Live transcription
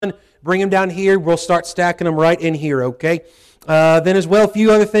bring them down here. We'll start stacking them right in here, okay? Then as well, a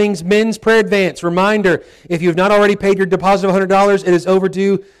few other things. Men's prayer advance. Reminder, if you have not already paid your deposit of $100, it is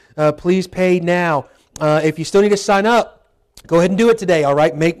overdue. Please pay now. If you still need to sign up, go ahead and do it today, all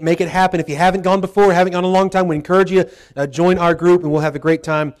right? Make it happen. If you haven't gone before, haven't gone a long time, we encourage you, join our group, and we'll have a great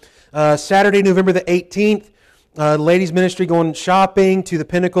time. Saturday, November the 18th, ladies ministry going shopping to the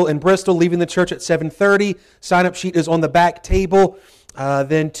Pinnacle in Bristol, leaving the church at 7:30. Sign-up sheet is on the back table.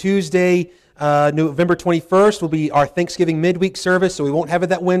 Then Tuesday, November 21st will be our Thanksgiving midweek service, so we won't have it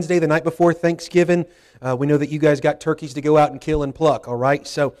that Wednesday, the night before Thanksgiving. We know that you guys got turkeys to go out and kill and pluck, all right?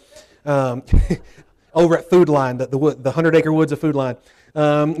 So over at Food Line, the 100-acre woods of Food Line.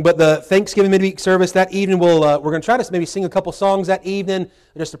 But the Thanksgiving midweek service that evening, we're going to try to maybe sing a couple songs that evening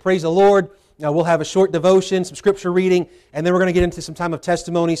just to praise the Lord. We'll have a short devotion, some scripture reading, and then we're going to get into some time of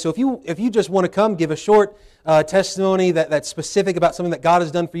testimony. So if you just want to come, give a short testimony that's specific about something that God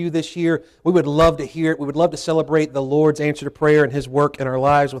has done for you this year, we would love to hear it. We would love to celebrate the Lord's answer to prayer and His work in our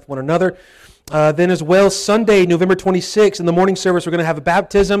lives with one another. Then as well, Sunday, November 26th, in the morning service, we're going to have a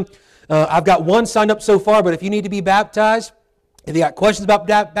baptism. I've got one signed up so far, but if you need to be baptized, if you got questions about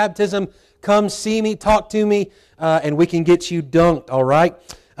baptism, come see me, talk to me, and we can get you dunked, all right?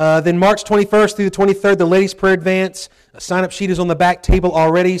 Then March 21st through the 23rd, the ladies' prayer advance. A sign-up sheet is on the back table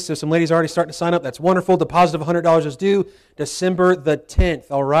already, so some ladies are already starting to sign up. That's wonderful. Deposit of $100 is due December the 10th,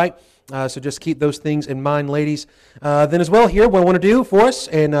 all right? So just keep those things in mind, ladies. Then as well here, what I want to do for us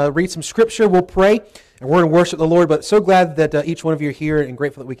and read some scripture, we'll pray, and we're going to worship the Lord. But so glad that each one of you are here and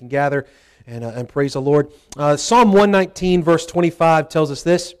grateful that we can gather and praise the Lord. Psalm 119, verse 25 tells us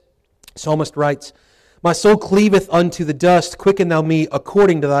this. Psalmist writes, "My soul cleaveth unto the dust, quicken thou me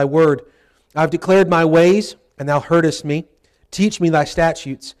according to thy word. I have declared my ways, and thou heardest me. Teach me thy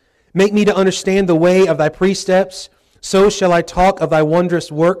statutes. Make me to understand the way of thy precepts. So shall I talk of thy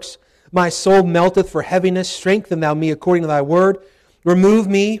wondrous works. My soul melteth for heaviness. Strengthen thou me according to thy word. Remove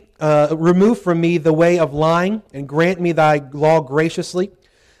from me the way of lying, and grant me thy law graciously.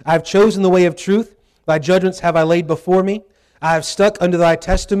 I have chosen the way of truth. Thy judgments have I laid before me. I have stuck unto thy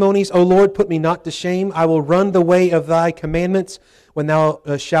testimonies. O Lord, put me not to shame. I will run the way of thy commandments when thou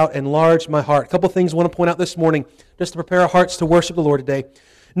shalt enlarge my heart." A couple things I want to point out this morning just to prepare our hearts to worship the Lord today.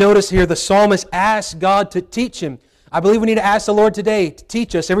 Notice here the psalmist asks God to teach him. I believe we need to ask the Lord today to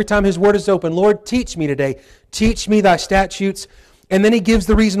teach us every time His Word is open. Lord, teach me today. Teach me thy statutes. And then he gives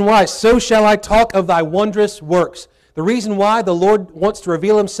the reason why. So shall I talk of thy wondrous works. The reason why the Lord wants to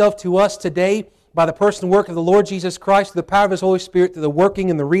reveal Himself to us today by the person and work of the Lord Jesus Christ, through the power of His Holy Spirit, through the working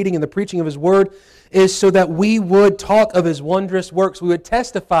and the reading and the preaching of His Word, is so that we would talk of His wondrous works. We would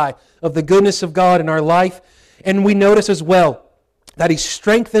testify of the goodness of God in our life. And we notice as well that He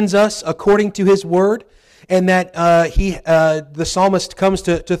strengthens us according to His Word, and that the psalmist comes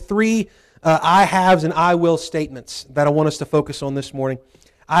to three I haves and I will statements that I want us to focus on this morning.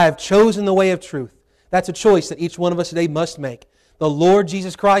 I have chosen the way of truth. That's a choice that each one of us today must make. The Lord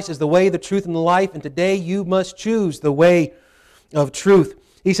Jesus Christ is the way, the truth, and the life, and today you must choose the way of truth.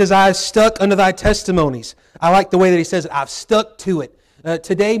 He says, I have stuck unto thy testimonies. I like the way that he says it. I've stuck to it.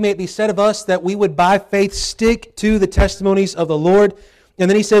 Today may it be said of us that we would by faith stick to the testimonies of the Lord. And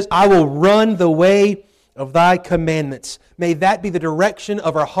then he says, I will run the way of thy commandments. May that be the direction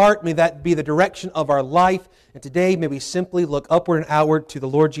of our heart. May that be the direction of our life. And today may we simply look upward and outward to the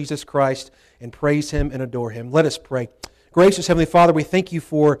Lord Jesus Christ and praise Him and adore Him. Let us pray. Gracious Heavenly Father, we thank You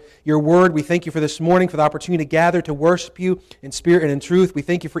for Your Word. We thank You for this morning, for the opportunity to gather to worship You in spirit and in truth. We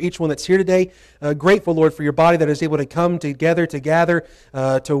thank You for each one that's here today. Grateful, Lord, for Your body that is able to come together to gather,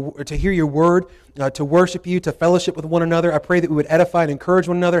 to hear Your Word, to worship You, to fellowship with one another. I pray that we would edify and encourage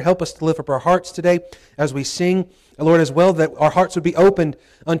one another. Help us to lift up our hearts today as we sing. Lord, as well, that our hearts would be opened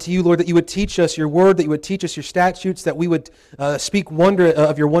unto You, Lord, that You would teach us Your Word, that You would teach us Your statutes, that we would speak wonder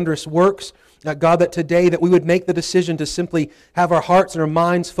of Your wondrous works. God, that today that we would make the decision to simply have our hearts and our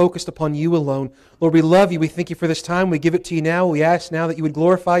minds focused upon You alone. Lord, we love You. We thank You for this time. We give it to You now. We ask now that You would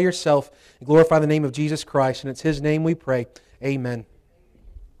glorify Yourself and glorify the name of Jesus Christ. And it's His name we pray. Amen.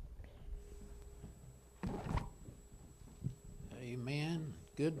 Amen.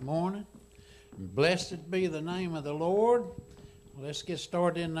 Good morning. Blessed be the name of the Lord. Let's get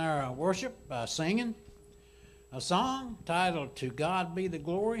started in our worship by singing a song titled To God Be the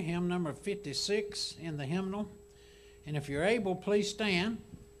Glory, hymn number 56 in the hymnal. And if you're able, please stand.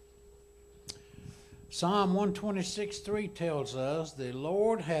 Psalm 126:3 tells us, the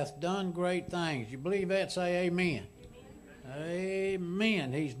Lord hath done great things. You believe that? Say amen. Amen.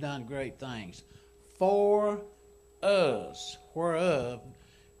 Amen. He's done great things for us, whereof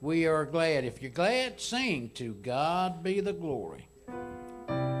we are glad. If you're glad, sing To God Be the Glory.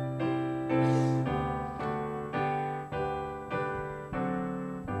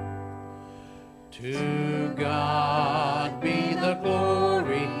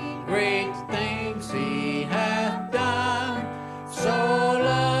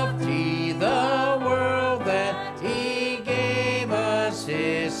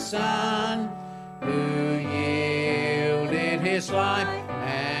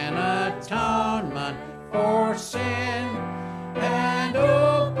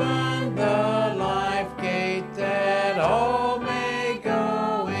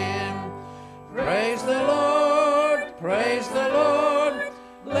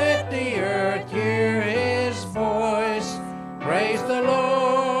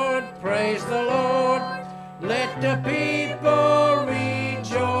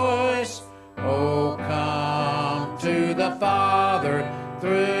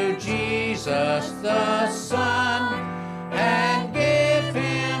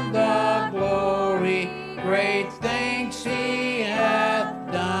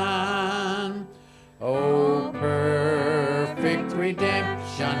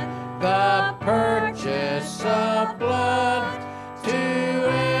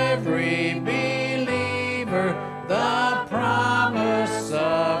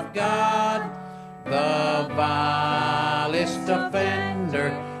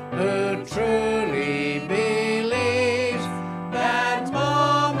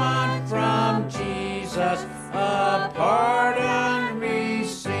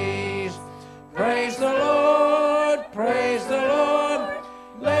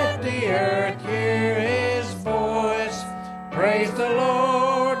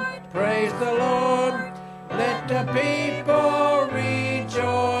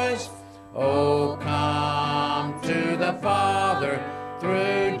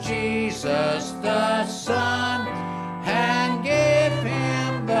 Son, and give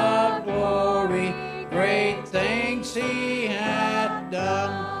him the glory. Great things he hath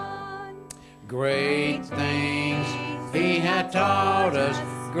done. Great things he hath taught us.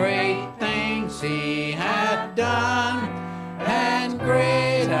 Great things he hath done. And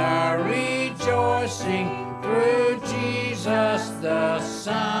great our rejoicing through Jesus the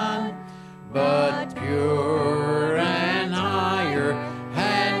Son. But pure and higher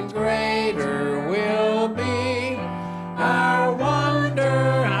and greater will be our wonder,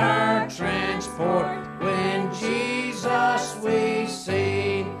 our transport, when Jesus we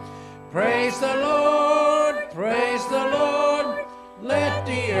see. Praise the Lord, praise the Lord, let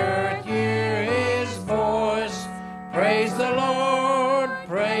the earth hear his voice. Praise the Lord,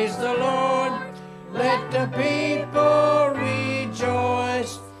 let the people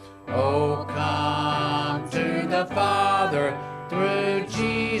rejoice. Oh, come to the Father through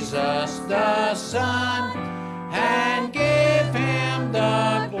Jesus the Son, and give him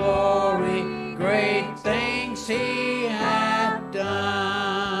the glory. Great things he hath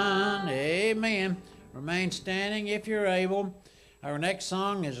done. Amen. Remain standing if you're able. Our next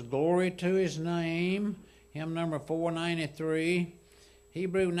song is Glory to His Name, hymn number 493.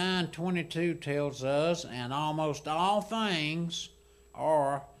 Hebrew 9:22 tells us, and almost all things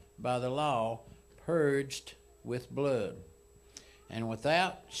are by the law purged with blood, and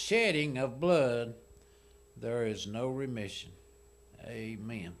without shedding of blood there is no remission.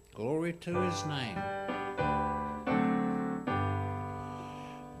 Amen. Glory to his name.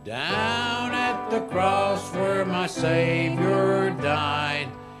 Down at the cross where my Savior died,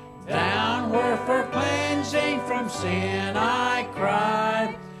 down where for cleansing from sin I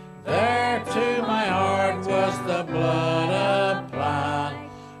cried, there to my heart was the blood applied.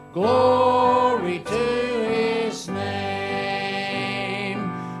 Glory to his name.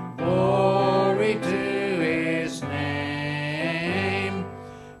 Glory to his name.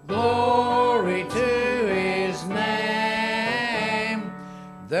 Glory to his name.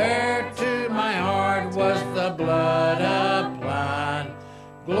 There to my heart was the blood applied.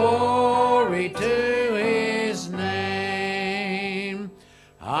 Glory to his name.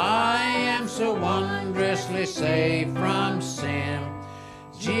 I am so wondrously saved from sin.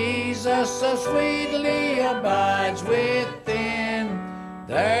 Jesus so sweetly abides within.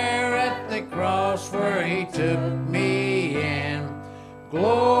 There at the cross where he took me in.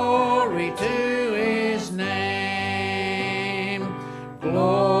 Glory to his name.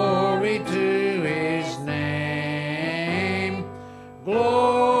 Glory to his name.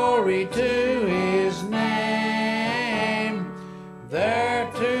 Glory to his name. There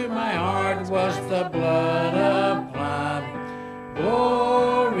to my heart was the blood applied.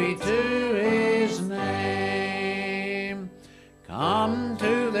 Glory to his name. Come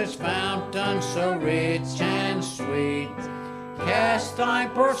to this fountain so rich and sweet. Cast thy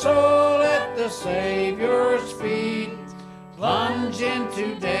poor soul at the Savior's feet. Plunge in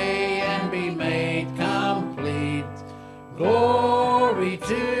today and be made complete. Glory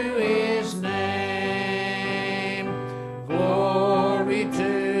to his name. Glory to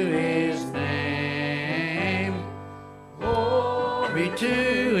his name. Glory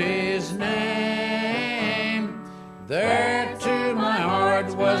to his name. There to my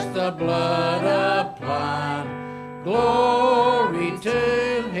heart was the blood applied. Glory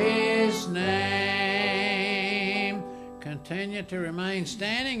to his name. Continue to remain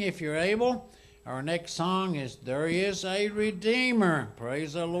standing if you're able. Our next song is There Is a Redeemer.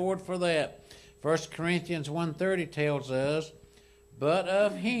 Praise the Lord for that. 1 Corinthians 1:30 tells us, But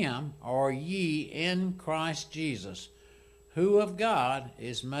of him are ye in Christ Jesus, who of God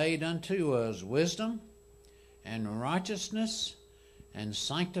is made unto us wisdom and righteousness and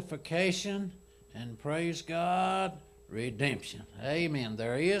sanctification and, praise God, redemption. Amen.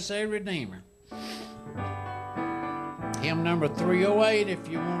 There is a Redeemer. Hymn number 308, if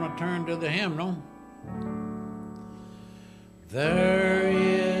you want to turn to the hymnal. There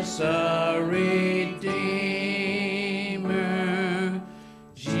is a Redeemer,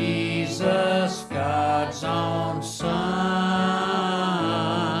 Jesus, God's own Son,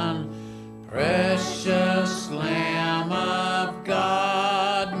 precious Lamb of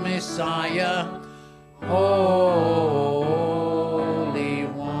God, Messiah, Holy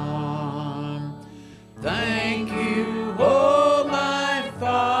One. Thank you, oh my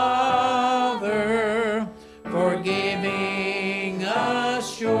Father, for giving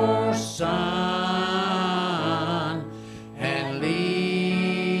us your Son.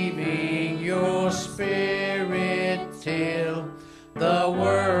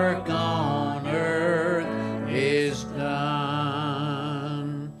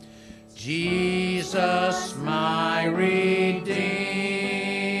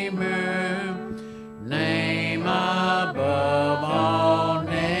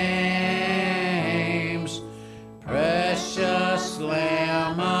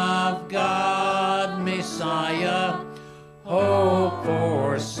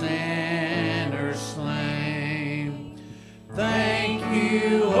 sinners slain. Thank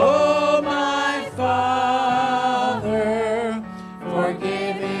you, oh my Father, for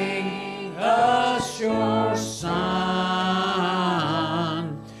giving us your Son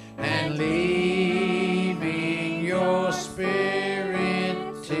and leaving your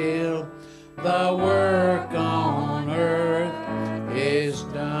Spirit till the work on earth is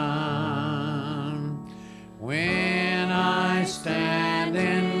done. When I stand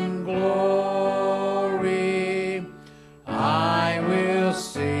in glory, I will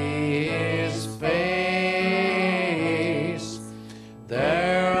see His face.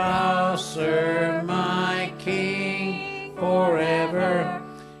 There I'll serve my King forever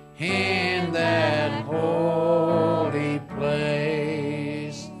in that holy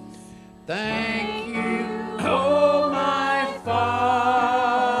place. Thank you, oh my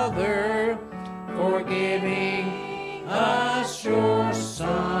Father, for giving us your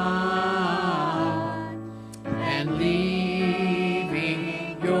Son and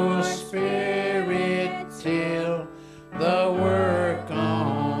leaving your Spirit till the work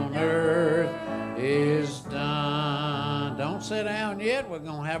on earth is done. Don't sit down yet. We're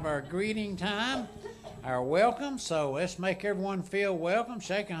going to have our greeting time, our welcome. So let's make everyone feel welcome.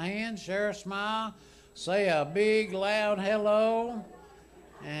 Shake a hand, share a smile, say a big loud hello,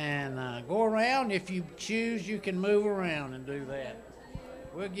 and go around. If you choose, you can move around and do that.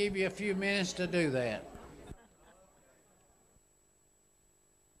 We'll give you a few minutes to do that.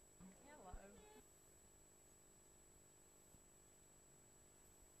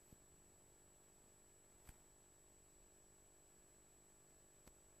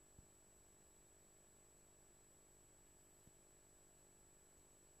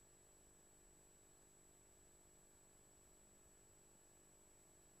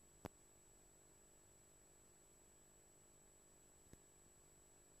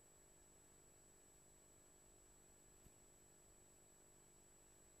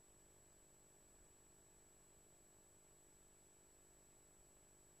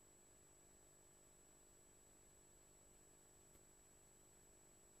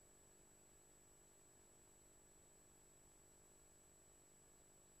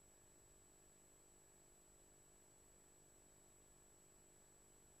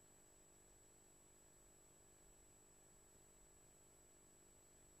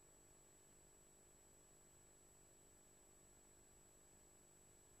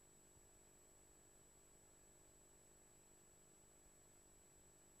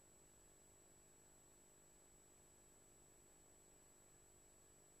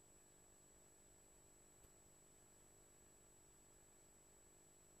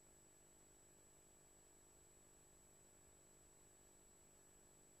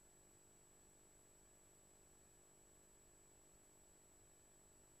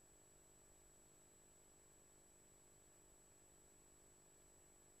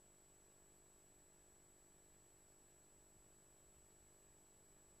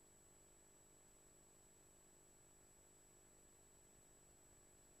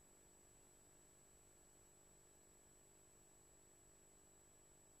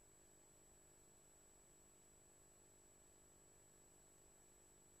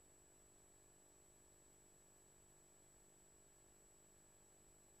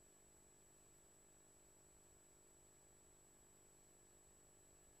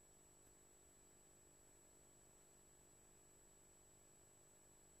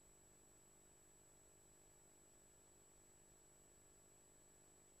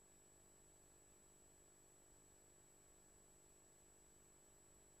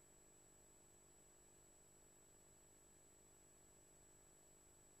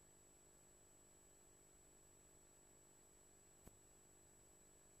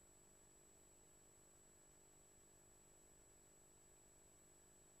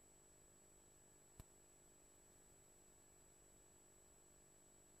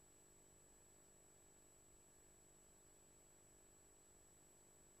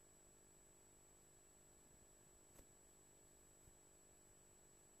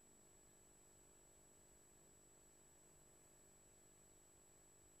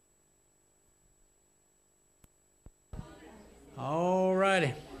 All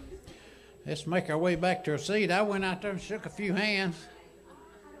righty. Let's make our way back to our seat. I went out there and shook a few hands.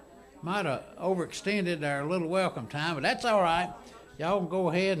 Might have overextended our little welcome time, but that's all right. Y'all can go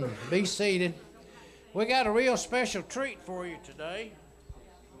ahead and be seated. We got a real special treat for you today.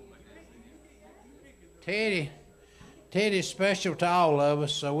 Teddy's special to all of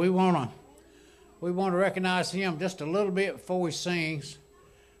us, so we want to recognize him just a little bit before he sings.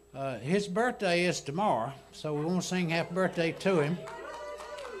 His birthday is tomorrow, so we want to sing happy birthday to him.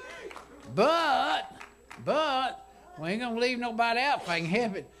 But we ain't gonna leave nobody out if I can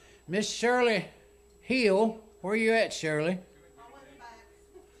help it. Miss Shirley Hill, where you at, Shirley?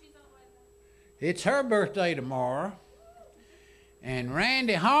 It's her birthday tomorrow. And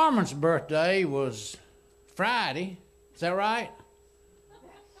Randy Harmon's birthday was Friday. Is that right?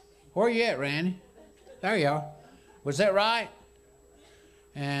 Where you at, Randy? There you are. Was that right?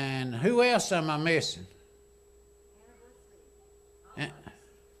 And who else am I missing?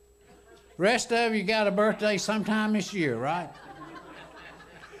 Rest of you got a birthday sometime this year, right?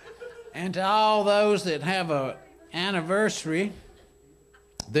 And to all those that have an anniversary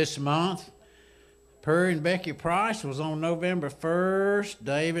this month, Perry and Becky Price was on November 1st.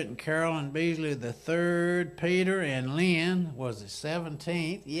 David and Carolyn Beasley the 3rd. Peter and Lynn was the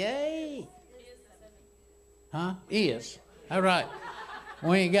 17th. Yay! Huh? Is. All right.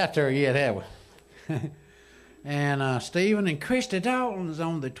 We ain't got there yet, have we? And Stephen and Christy Dalton is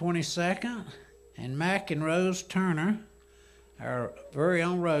on the 22nd. And Mac and Rose Turner, our very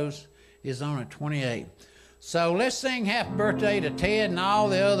own Rose, is on the 28th. So let's sing happy birthday to Ted and all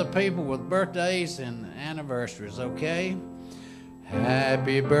the other people with birthdays and anniversaries, okay?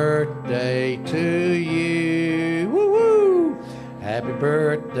 Happy birthday to you. Woo-woo! Happy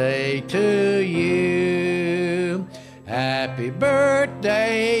birthday to you. Happy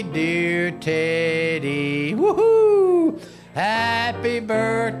birthday, dear Teddy. Woo-hoo! Happy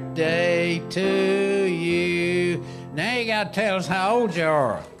birthday to you. Now you got to tell us how old you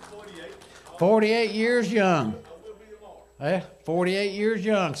are. 48 years young. 48 years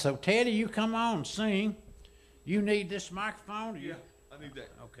young. So, Teddy, you come on and sing. You need this microphone? Yeah, I need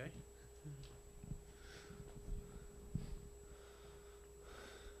that. Okay.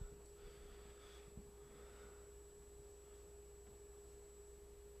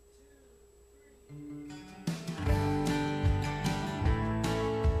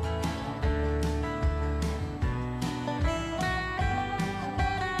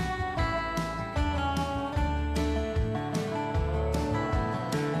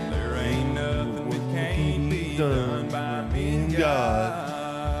 Done by me and God.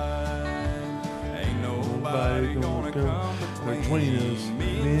 Ain't nobody gonna come between us,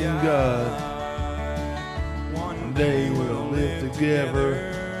 me and God. One day we'll live together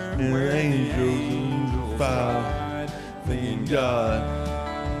in angels will fight, me and God.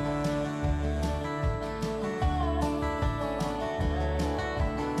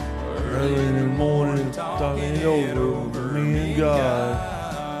 Early in the morning, talking it over, me and God.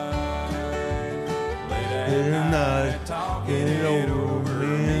 Late at night, talking it over,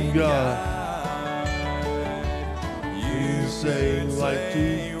 me and God. You say like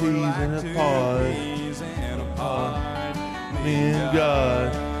two peas in a pod, me and God.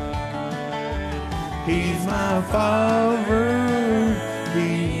 He's my father,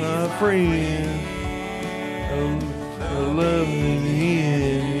 he's my friend. I love him in the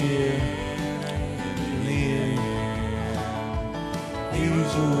end, in the end.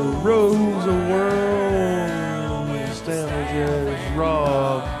 He's the rose of the world, established as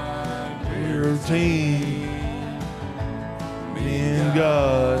rock, your team, me and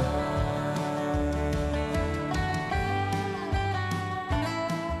God.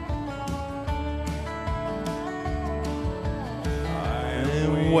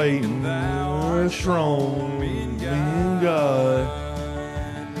 Waiting for a strong me and God.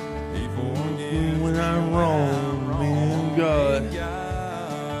 When I'm wrong, me and God.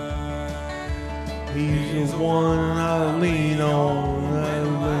 He's the one I lean on, I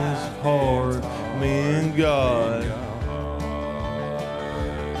lean hard, me and God.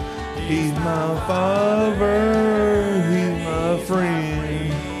 He's my father, he's my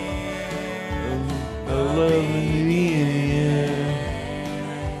friend. I love him in the end.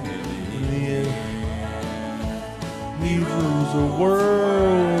 He rules the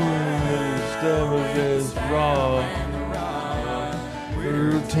world, established as rock,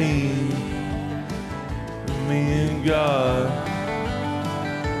 routine, me and God.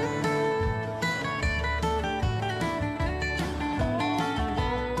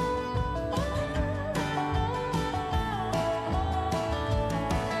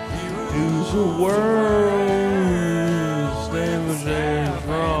 He rules the world, established as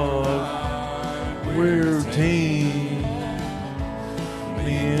rock, we're a team,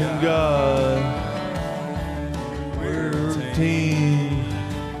 me and God. We're a team,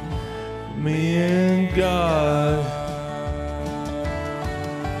 me and God.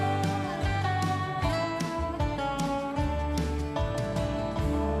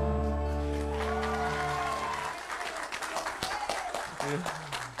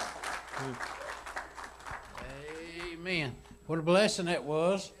 Amen. What a blessing that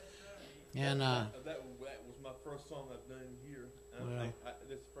was. And that was my first song I've done here.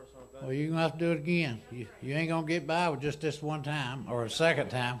 This is the first song I've done. well, you're going to have to do it again. You ain't going to get by with just this one time or a second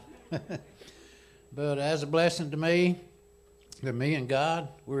time. But as a blessing to me and God,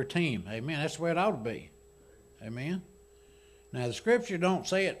 we're a team. Amen. That's the way it ought to be. Amen. Now, the Scripture don't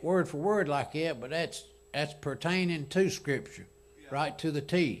say it word for word like that, but that's pertaining to Scripture, right to the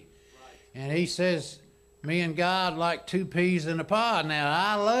T. Right. And he says, me and God like two peas in a pod. Now,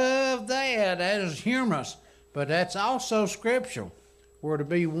 I love that. That is humorous. But that's also scriptural. We're to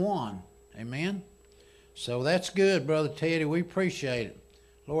be one. Amen? So that's good, Brother Teddy. We appreciate it.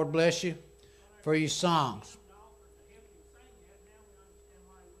 Lord bless you for your songs.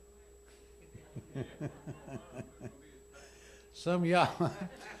 Some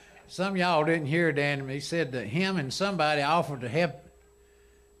of y'all didn't hear Dan. He said that him and somebody offered to help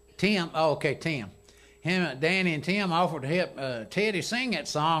Tim. Oh, okay, Tim. Danny and Tim offered to help Teddy sing that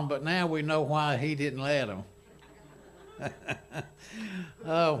song, but now we know why he didn't let them.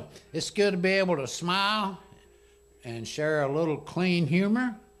 Oh, it's good to be able to smile and share a little clean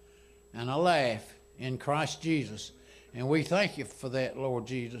humor and a laugh in Christ Jesus. And we thank you for that, Lord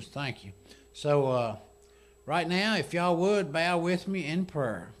Jesus. Thank you. So right now, if y'all would, bow with me in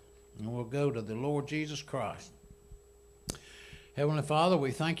prayer. And we'll go to the Lord Jesus Christ. Heavenly Father,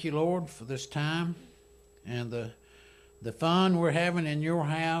 we thank you, Lord, for this time and the fun we're having in your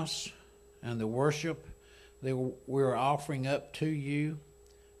house and the worship that we're offering up to you.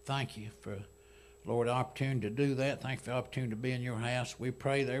 Thank you for, Lord, the opportunity to do that. Thank you for the opportunity to be in your house. We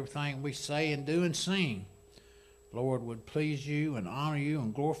pray that everything we say and do and sing, Lord, would please you and honor you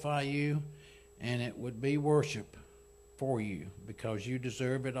and glorify you, and it would be worship for you because you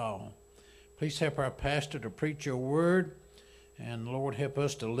deserve it all. Please help our pastor to preach your word, and Lord, help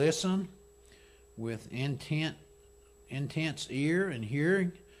us to listen with intense ear and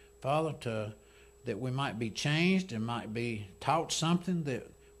hearing, Father, that we might be changed and might be taught something that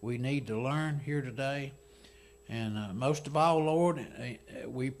we need to learn here today. And most of all, Lord,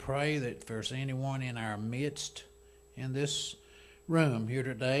 we pray that if there's anyone in our midst in this room here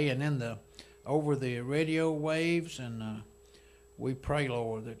today and over the radio waves, and we pray,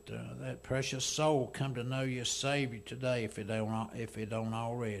 Lord, that that precious soul come to know you as Savior today if it don't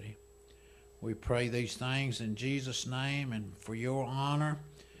already. We pray these things in Jesus' name and for your honor.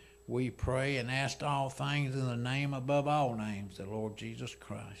 We pray and ask all things in the name above all names, the Lord Jesus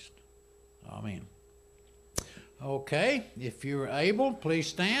Christ. Amen. Okay, if you're able, please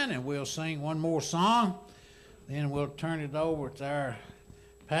stand and we'll sing one more song. Then we'll turn it over to our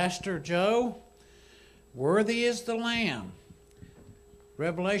Pastor Joe. Worthy is the Lamb.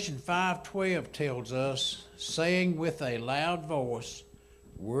 Revelation 5:12 tells us, saying with a loud voice,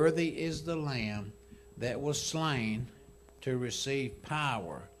 worthy is the Lamb that was slain to receive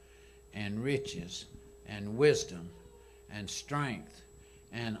power and riches and wisdom and strength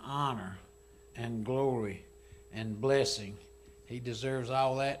and honor and glory and blessing. He deserves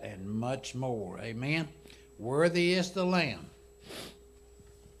all that and much more. Amen. Worthy is the Lamb.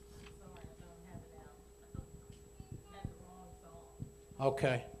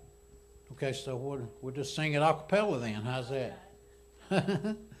 Okay. Okay, so we'll just sing it a cappella then. How's that?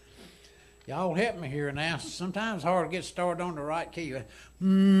 Y'all help me here now. Sometimes it's hard to get started on the right key.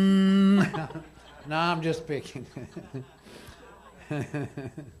 No, I'm just picking.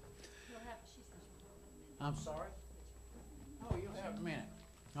 I'm sorry? Oh, you'll have a minute.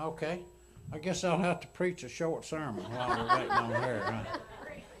 Okay. I guess I'll have to preach a short sermon while we're waiting on her. Huh?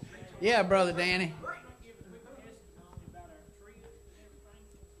 Yeah, Brother Danny.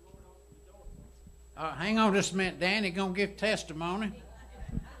 Hang on just a minute, Danny. Going to give testimony.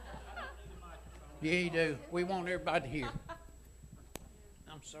 Yeah, you do. We want everybody to hear.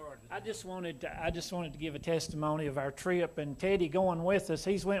 I'm sorry. I just wanted to give a testimony of our trip, and Teddy going with us.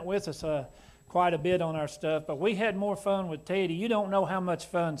 He's went with us quite a bit on our stuff, but we had more fun with Teddy. You don't know how much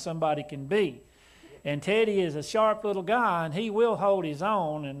fun somebody can be. And Teddy is a sharp little guy, and he will hold his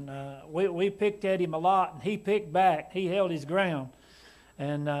own. And we picked at him a lot, and he picked back. He held his ground.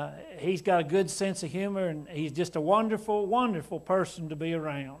 And he's got a good sense of humor, and he's just a wonderful, wonderful person to be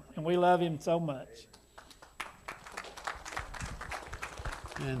around. And we love him so much.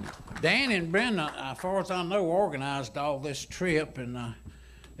 And Dan and Brenda, as far as I know, organized all this trip, and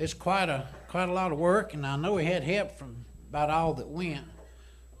it's quite a lot of work. And I know we had help from about all that went.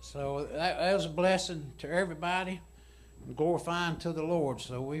 So that was a blessing to everybody, and glorifying to the Lord.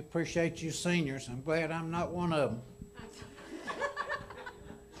 So we appreciate you seniors. I'm glad I'm not one of them.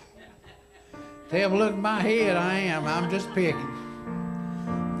 Have a look at my head. I am. I'm just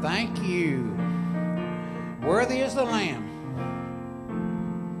picking. Thank you. Worthy is the Lamb.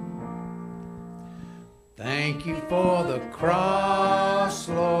 Thank you for the cross,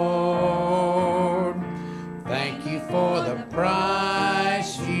 Lord. Thank you for the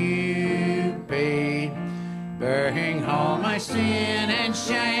price you paid, bearing all my sin and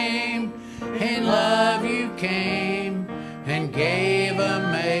shame. In love you came and gave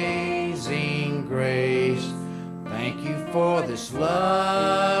amazing grace. Thank you for this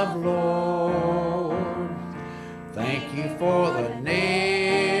love, Lord. Thank you for the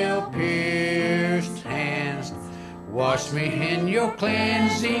nail-pierced hands. Wash me in your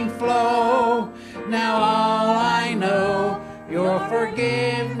cleansing flow. Now all I know, your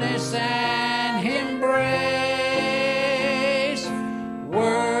forgiveness and embrace.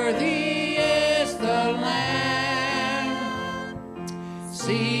 Worthy is the Lamb,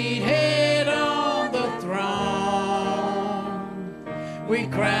 seated on the throne. We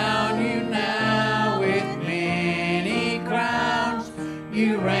crown you now with many crowns.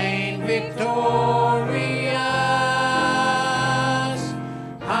 You reign victorious.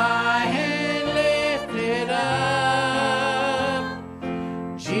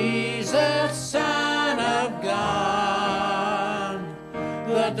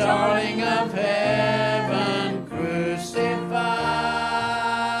 Darling of heaven, crucified.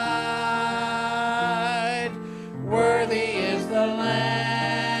 Worthy is the Lamb.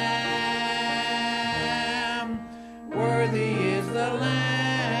 Worthy is the Lamb.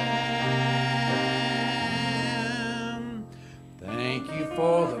 Thank you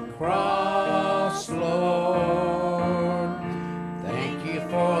for the cross, Lord. Thank you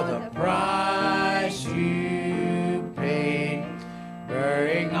for the price you paid,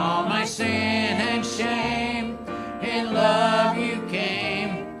 bearing all my sin and shame. In love you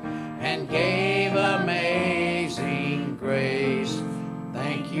came and gave amazing grace.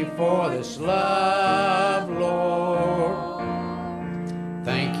 Thank you for this love, Lord.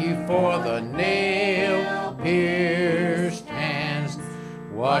 Thank you for the nail-pierced hands.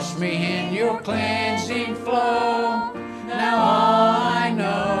 Wash me in your cleansing flow. Now all I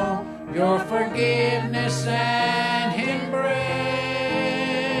know, your forgiveness and embrace.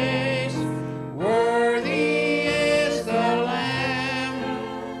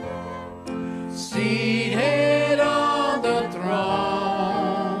 Seated on the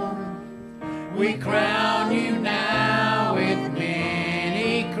throne, we crown you now with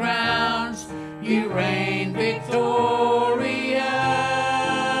many crowns. You reign victorious,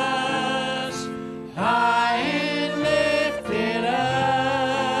 high and lifted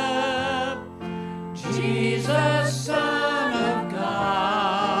up. Jesus, Son of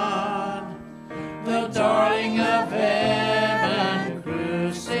God, the darling of heaven,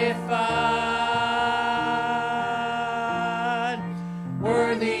 crucified.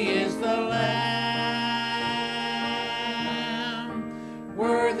 Worthy is the Lamb.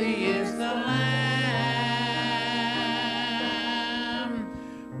 Worthy is the Lamb.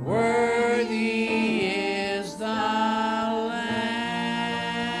 Worthy is the Lamb.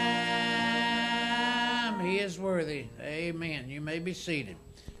 He is worthy. Amen. You may be seated.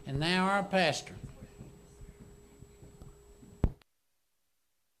 And now our pastor.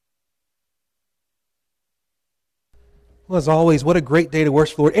 Well, as always, what a great day to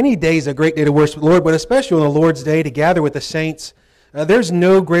worship the Lord. Any day is a great day to worship the Lord, but especially on the Lord's Day to gather with the saints. There's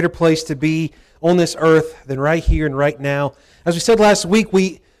no greater place to be on this earth than right here and right now. As we said last week,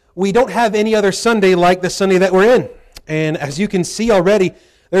 we don't have any other Sunday like the Sunday that we're in. And as you can see already,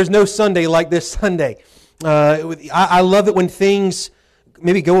 there's no Sunday like this Sunday. I love it when things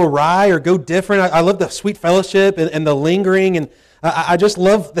maybe go awry or go different. I love the sweet fellowship and the lingering, and I just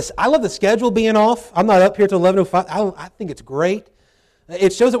love this. I love the schedule being off. I'm not up here till 11:05. I think it's great.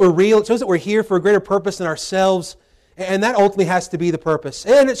 It shows that we're real. It shows that we're here for a greater purpose than ourselves, and that ultimately has to be the purpose.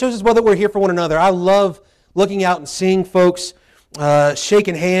 And it shows as well that we're here for one another. I love looking out and seeing folks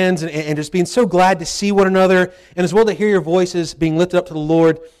shaking hands and just being so glad to see one another, and as well to hear your voices being lifted up to the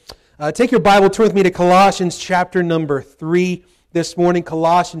Lord. Take your Bible, turn with me to Colossians chapter number 3 this morning.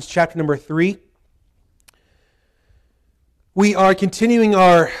 Colossians chapter number 3. We are continuing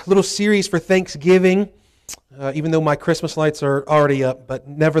our little series for Thanksgiving, even though my Christmas lights are already up, but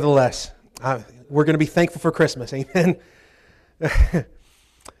nevertheless, we're going to be thankful for Christmas. Amen. The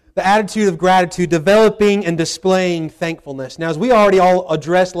attitude of gratitude, developing and displaying thankfulness. Now, as we already all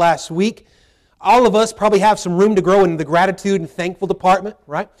addressed last week, all of us probably have some room to grow in the gratitude and thankful department,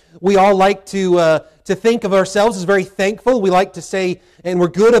 right? We all like to think of ourselves as very thankful. We like to say, and we're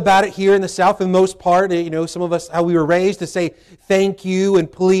good about it here in the South for the most part, some of us, how we were raised to say thank you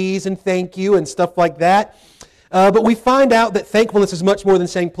and please and thank you and stuff like that. But we find out that thankfulness is much more than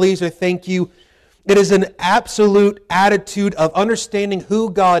saying please or thank you. It is an absolute attitude of understanding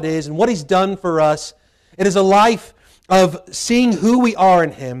who God is and what He's done for us, It is a life of seeing who we are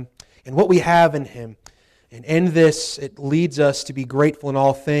in Him and what we have in Him. And in this, it leads us to be grateful in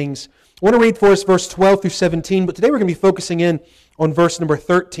all things. I want to read for us verse 12 through 17, but today we're going to be focusing in on verse number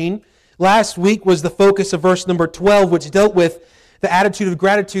 13. Last week was the focus of verse number 12, which dealt with the attitude of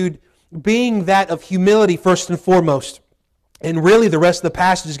gratitude being that of humility first and foremost. And really the rest of the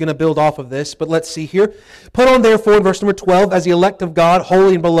passage is going to build off of this, but let's see here. Put on therefore, in verse number 12, as the elect of God,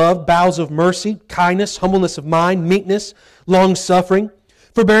 holy and beloved, bowels of mercy, kindness, humbleness of mind, meekness, long-suffering,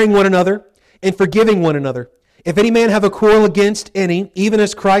 forbearing one another, and forgiving one another. If any man have a quarrel against any, even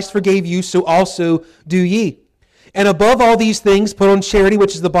as Christ forgave you, so also do ye. And above all these things, put on charity,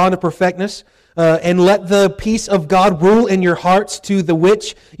 which is the bond of perfectness, and let the peace of God rule in your hearts, to the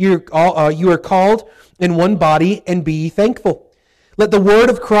which you are called in one body, and be ye thankful. Let the word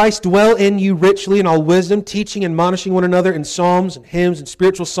of Christ dwell in you richly in all wisdom, teaching and admonishing one another in psalms and hymns and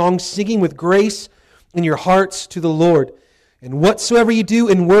spiritual songs, singing with grace in your hearts to the Lord. And whatsoever you do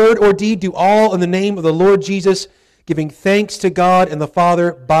in word or deed, do all in the name of the Lord Jesus, giving thanks to God and the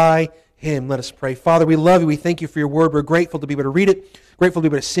Father by Him. Let us pray. Father, we love you. We thank you for your word. We're grateful to be able to read it, grateful to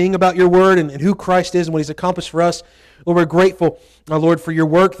be able to sing about your word and who Christ is and what He's accomplished for us. Lord, we're grateful, Lord, for your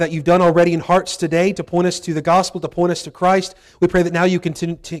work that you've done already in hearts today to point us to the gospel, to point us to Christ. We pray that now you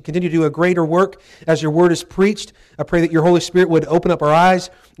continue to do a greater work as your word is preached. I pray that your Holy Spirit would open up our eyes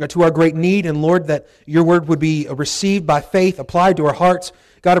to our great need, and Lord, that your word would be received by faith, applied to our hearts.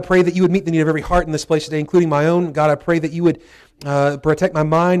 God, I pray that you would meet the need of every heart in this place today, including my own. God, I pray that you would protect my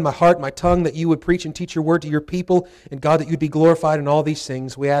mind, my heart, my tongue, that you would preach and teach your word to your people, and God, that you'd be glorified in all these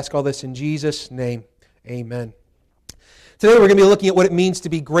things. We ask all this in Jesus' name. Amen. Today we're going to be looking at what it means to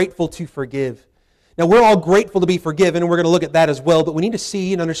be grateful to forgive. Now, we're all grateful to be forgiven, and we're going to look at that as well, but we need to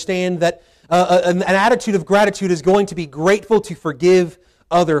see and understand that an attitude of gratitude is going to be grateful to forgive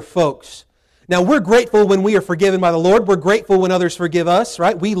other folks. Now, we're grateful when we are forgiven by the Lord. We're grateful when others forgive us,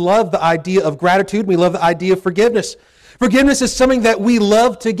 right? We love the idea of gratitude. We love the idea of forgiveness. Forgiveness is something that we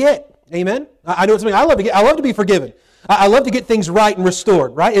love to get. Amen? I know it's something I love to get. I love to be forgiven. I love to get things right and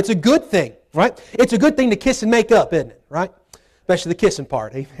restored, right? It's a good thing, right? It's a good thing to kiss and make up, isn't it, right? Especially the kissing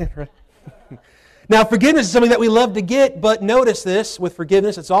part, amen, right? Now, forgiveness is something that we love to get, but notice this, with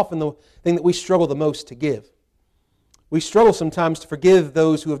forgiveness, it's often the thing that we struggle the most to give. We struggle sometimes to forgive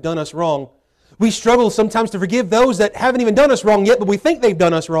those who have done us wrong. We struggle sometimes to forgive those that haven't even done us wrong yet, but we think they've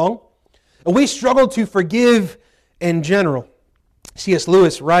done us wrong. And we struggle to forgive in general. C.S.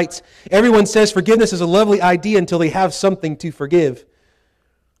 Lewis writes, everyone says forgiveness is a lovely idea until they have something to forgive.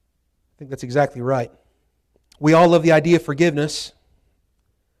 I think that's exactly right. We all love the idea of forgiveness.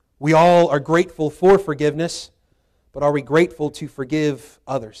 We all are grateful for forgiveness, but are we grateful to forgive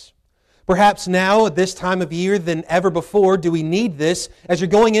others? Perhaps now, at this time of year than ever before, do we need this. As you're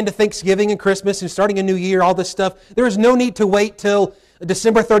going into Thanksgiving and Christmas and starting a new year, all this stuff, there is no need to wait till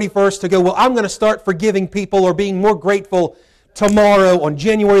December 31st to go, well, I'm going to start forgiving people or being more grateful tomorrow on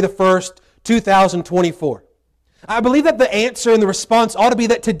January the 1st, 2024. I believe that the answer and the response ought to be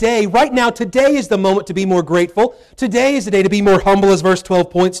that today, right now, today is the moment to be more grateful. Today is the day to be more humble, as verse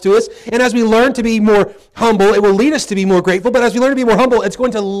 12 points to us. And as we learn to be more humble, it will lead us to be more grateful. But as we learn to be more humble, it's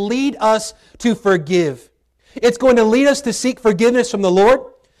going to lead us to forgive. It's going to lead us to seek forgiveness from the Lord,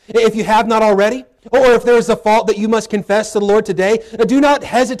 if you have not already. Or if there is a fault that you must confess to the Lord today, do not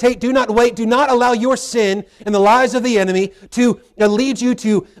hesitate, do not wait, do not allow your sin and the lies of the enemy to lead you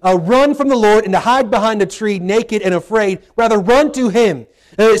to run from the Lord and to hide behind a tree naked and afraid. Rather, run to Him.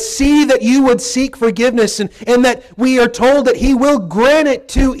 See that you would seek forgiveness and that we are told that He will grant it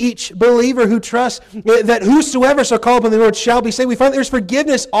to each believer who trusts, that whosoever shall call upon the Lord shall be saved. We find that there's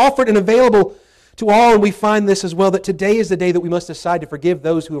forgiveness offered and available to all, and we find this as well, that today is the day that we must decide to forgive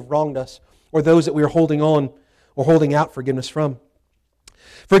those who have wronged us, or those that we are holding on or holding out forgiveness from.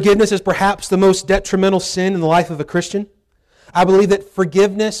 Forgiveness is perhaps the most detrimental sin in the life of a Christian. I believe that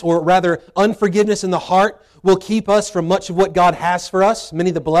forgiveness, or rather unforgiveness in the heart, will keep us from much of what God has for us,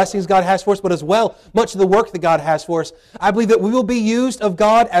 many of the blessings God has for us, but as well, much of the work that God has for us. I believe that we will be used of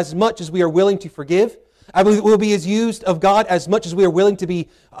God as much as we are willing to forgive. I believe that we will be used of God as much as we are willing to be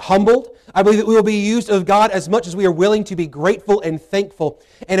humbled. I believe that we will be used of God as much as we are willing to be grateful and thankful.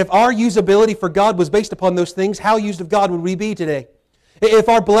 And if our usability for God was based upon those things, how used of God would we be today? If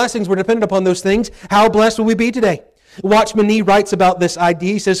our blessings were dependent upon those things, how blessed would we be today? Watchman Nee writes about this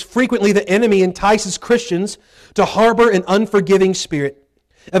idea. He says, frequently the enemy entices Christians to harbor an unforgiving spirit,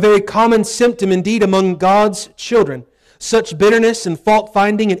 a very common symptom indeed among God's children. Such bitterness and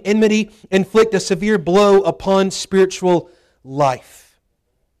fault-finding and enmity inflict a severe blow upon spiritual life.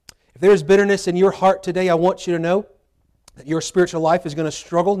 If there is bitterness in your heart today, I want you to know that your spiritual life is going to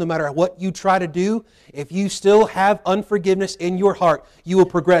struggle no matter what you try to do. If you still have unforgiveness in your heart, you will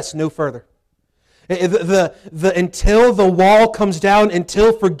progress no further. Until the wall comes down,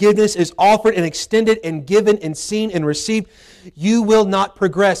 until forgiveness is offered and extended and given and seen and received, you will not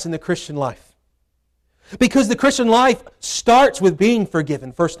progress in the Christian life. Because the Christian life starts with being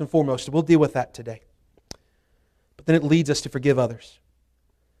forgiven, first and foremost. We'll deal with that today. But then it leads us to forgive others.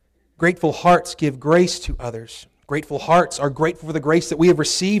 Grateful hearts give grace to others. Grateful hearts are grateful for the grace that we have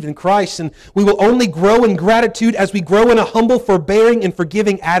received in Christ, and we will only grow in gratitude as we grow in a humble, forbearing, and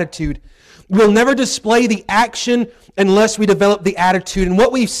forgiving attitude. We'll never display the action unless we develop the attitude. And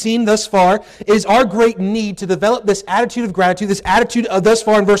what we've seen thus far is our great need to develop this attitude of gratitude, this attitude of thus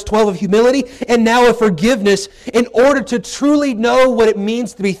far in verse 12 of humility, and now of forgiveness, in order to truly know what it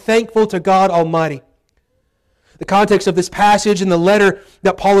means to be thankful to God Almighty. The context of this passage in the letter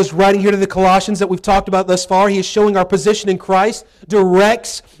that Paul is writing here to the Colossians that we've talked about thus far, he is showing our position in Christ,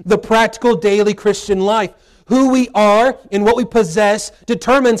 directs the practical daily Christian life. Who we are and what we possess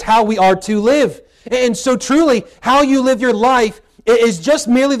determines how we are to live. And so truly, how you live your life is just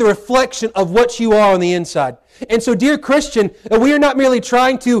merely the reflection of what you are on the inside. And so, dear Christian, we are not merely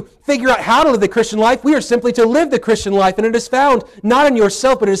trying to figure out how to live the Christian life. We are simply to live the Christian life. And it is found not in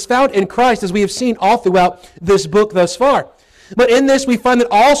yourself, but it is found in Christ, as we have seen all throughout this book thus far. But in this, we find that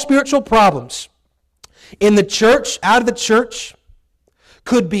all spiritual problems in the church, out of the church,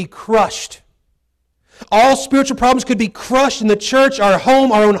 could be crushed. All spiritual problems could be crushed in the church, our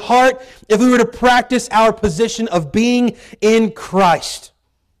home, our own heart, if we were to practice our position of being in Christ.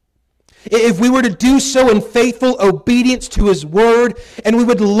 If we were to do so in faithful obedience to His Word, and we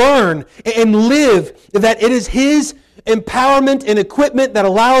would learn and live that it is His empowerment and equipment that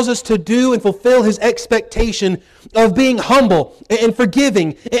allows us to do and fulfill His expectation of being humble and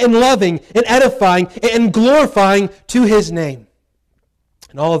forgiving and loving and edifying and glorifying to His name.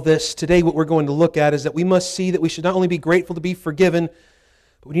 And all of this, today what we're going to look at is that we must see that we should not only be grateful to be forgiven,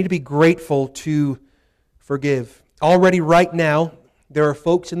 but we need to be grateful to forgive. Already right now, there are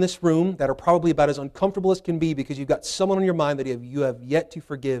folks in this room that are probably about as uncomfortable as can be because you've got someone on your mind that you have yet to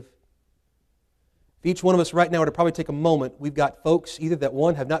forgive. If each one of us right now were to probably take a moment, we've got folks either that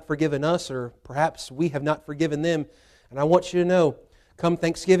one have not forgiven us or perhaps we have not forgiven them. And I want you to know, come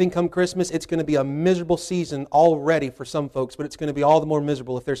Thanksgiving, come Christmas, it's going to be a miserable season already for some folks, but it's going to be all the more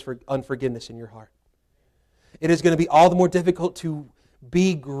miserable if there's unforgiveness in your heart. It is going to be all the more difficult to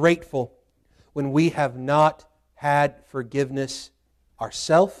be grateful when we have not had forgiveness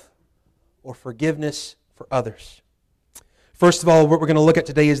ourselves or forgiveness for others. First of all, what we're going to look at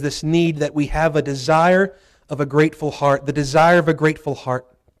today is this need that we have a desire of a grateful heart, the desire of a grateful heart.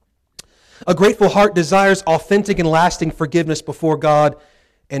 A grateful heart desires authentic and lasting forgiveness before God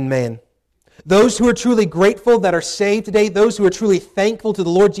and man. Those who are truly grateful that are saved today, those who are truly thankful to the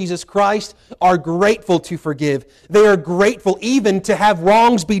Lord Jesus Christ, are grateful to forgive. They are grateful even to have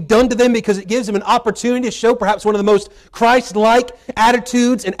wrongs be done to them because it gives them an opportunity to show perhaps one of the most Christ-like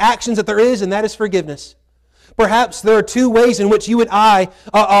attitudes and actions that there is, and that is forgiveness. Perhaps there are two ways in which you and I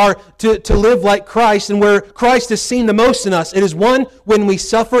are to live like Christ and where Christ is seen the most in us. It is one, when we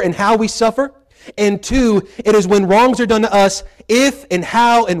suffer and how we suffer. And two, it is when wrongs are done to us, if and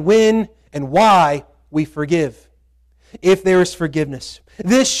how and when and why we forgive. If there is forgiveness.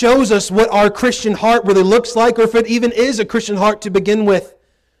 This shows us what our Christian heart really looks like, or if it even is a Christian heart to begin with.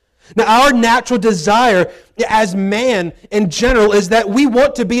 Now, our natural desire as man in general is that we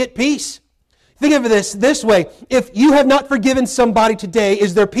want to be at peace. Think of this way. If you have not forgiven somebody today,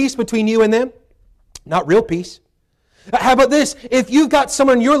 is there peace between you and them? Not real peace. How about this? If you've got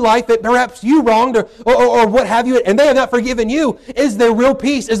someone in your life that perhaps you wronged or what have you, and they have not forgiven you, is there real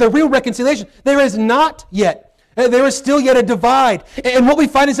peace? Is there real reconciliation? There is not yet. There is still yet a divide. And what we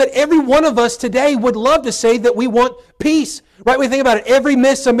find is that every one of us today would love to say that we want peace. Right? We think about it. Every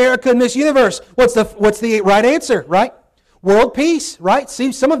Miss America and Miss Universe. What's the right answer, right? World peace, right?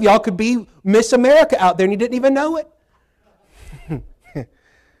 See, some of y'all could be Miss America out there and you didn't even know it.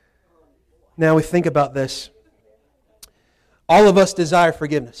 Now we think about this. All of us desire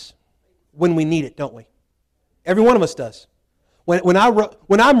forgiveness when we need it, don't we? Every one of us does. When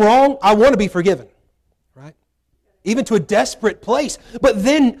I'm wrong, I want to be forgiven, right? Even to a desperate place. But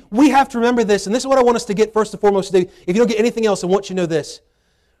then we have to remember this, and this is what I want us to get first and foremost today. If you don't get anything else, I want you to know this.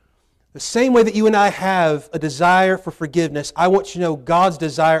 The same way that you and I have a desire for forgiveness, I want you to know God's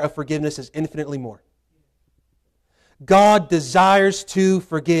desire of forgiveness is infinitely more. God desires to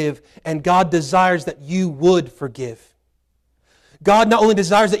forgive, and God desires that you would forgive. God not only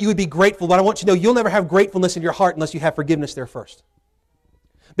desires that you would be grateful, but I want you to know you'll never have gratefulness in your heart unless you have forgiveness there first.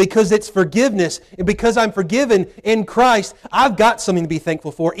 because it's forgiveness. And because I'm forgiven in Christ, I've got something to be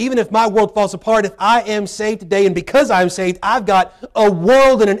thankful for. Even if my world falls apart, if I am saved today, and because I'm saved, I've got a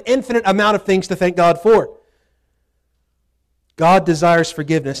world and an infinite amount of things to thank God for. God desires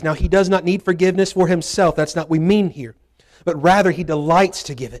forgiveness. Now, He does not need forgiveness for Himself. That's not what we mean here. But rather, He delights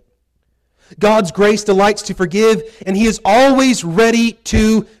to give it. God's grace delights to forgive, and He is always ready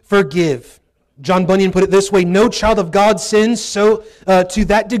to forgive. John Bunyan put it this way: no child of God sins so to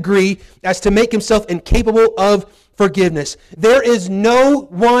that degree as to make himself incapable of forgiveness. There is no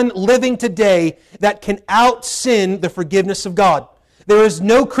one living today that can out-sin the forgiveness of God. There is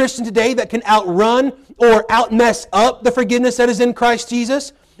no Christian today that can outrun or out-mess up the forgiveness that is in Christ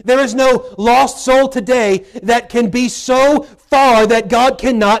Jesus. There is no lost soul today that can be so far that God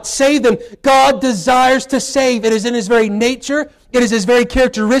cannot save them. God desires to save. It is in His very nature. It is His very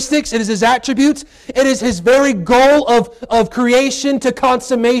characteristics. It is His attributes. It is His very goal of creation to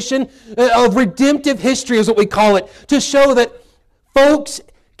consummation, of redemptive history is what we call it, to show that folks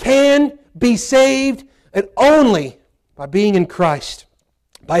can be saved and only by being in Christ,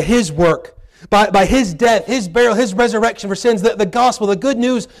 by His work, by His death, His burial, His resurrection for sins, the gospel, the good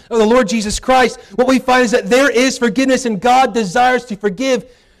news of the Lord Jesus Christ. What we find is that there is forgiveness and God desires to forgive.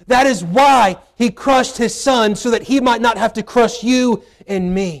 That is why He crushed His Son, so that He might not have to crush you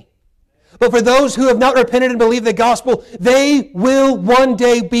and me. But for those who have not repented and believed the gospel, they will one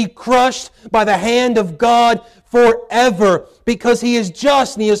day be crushed by the hand of God forever, because He is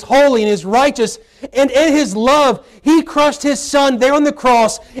just and He is holy and He is righteous. And in His love, He crushed His Son there on the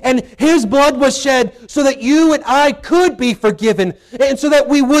cross, and His blood was shed so that you and I could be forgiven, and so that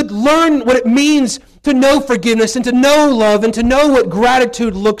we would learn what it means to know forgiveness and to know love and to know what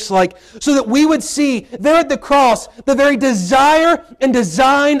gratitude looks like, so that we would see there at the cross the very desire and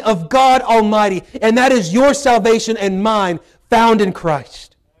design of God Almighty, and that is your salvation and mine, found in Christ.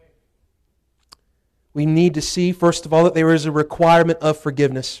 We need to see, first of all, that there is a requirement of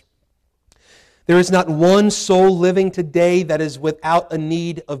forgiveness. There is not one soul living today that is without a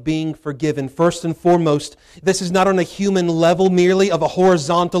need of being forgiven. First and foremost, this is not on a human level merely, of a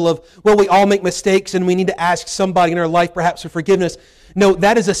horizontal of, well, we all make mistakes and we need to ask somebody in our life perhaps for forgiveness. No,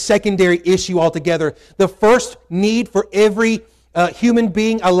 that is a secondary issue altogether. The first need for every human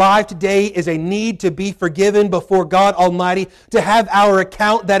being alive today is a need to be forgiven before God Almighty, to have our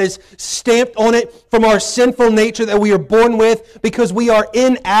account that is stamped on it from our sinful nature that we are born with, because we are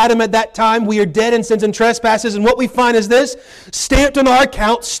in Adam at that time. We are dead in sins and trespasses, and what we find is this: stamped on our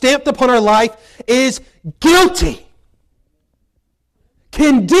account, stamped upon our life, is guilty,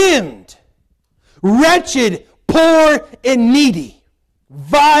 condemned, wretched, poor, and needy,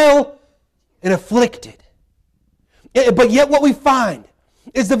 vile, and afflicted. But yet what we find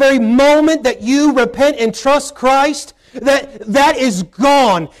is the very moment that you repent and trust Christ, that is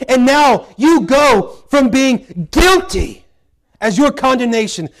gone. And now you go from being guilty as your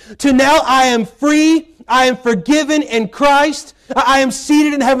condemnation to now I am free, I am forgiven in Christ, I am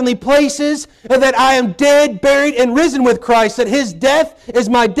seated in heavenly places, that I am dead, buried, and risen with Christ, that His death is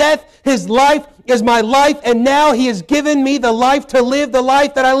my death, His life is my life, and now He has given me the life to live the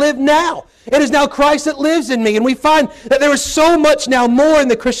life that I live now. It is now Christ that lives in me. And we find that there is so much now more in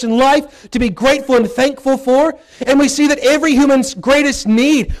the Christian life to be grateful and thankful for. And we see that every human's greatest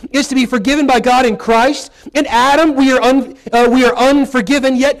need is to be forgiven by God in Christ. In Adam, we are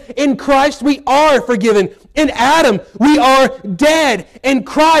unforgiven, yet in Christ we are forgiven. In Adam, we are dead. In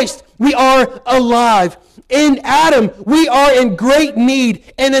Christ, we are alive. In Adam, we are in great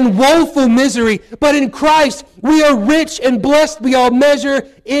need and in woeful misery. But in Christ, we are rich and blessed beyond measure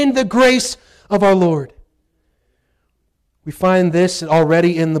in the grace of our Lord. We find this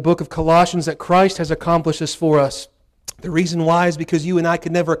already in the book of Colossians, that Christ has accomplished this for us. The reason why is because you and I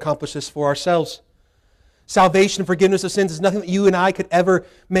could never accomplish this for ourselves. Salvation and forgiveness of sins is nothing that you and I could ever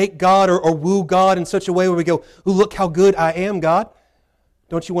make God or woo God in such a way where we go, "Oh, look how good I am, God.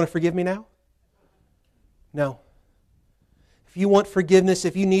 Don't you want to forgive me now?" No. If you want forgiveness,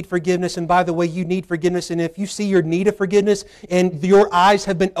 if you need forgiveness, and by the way, you need forgiveness, and if you see your need of forgiveness and your eyes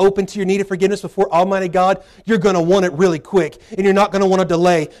have been open to your need of forgiveness before Almighty God, you're going to want it really quick, and you're not going to want to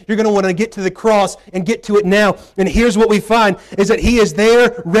delay. You're going to want to get to the cross and get to it now. And here's what we find, is that He is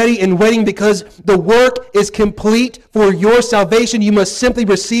there, ready and waiting, because the work is complete for your salvation. You must simply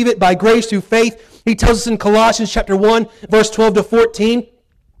receive it by grace through faith. He tells us in Colossians chapter 1, verse 12 to 14,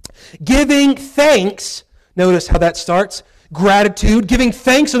 giving thanks. Notice how that starts. Gratitude, giving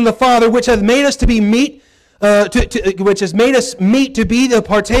thanks unto the Father, which hath made us to be meet, which has made us meet to be the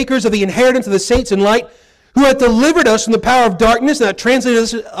partakers of the inheritance of the saints in light, who hath delivered us from the power of darkness and hath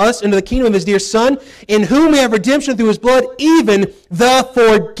translated us into the kingdom of His dear Son, in whom we have redemption through His blood, even the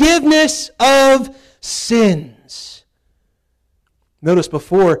forgiveness of sins. Notice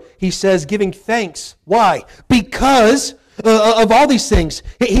before he says giving thanks. Why? Because of all these things.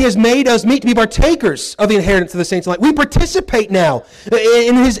 He has made us meet to be partakers of the inheritance of the saints in light. We participate now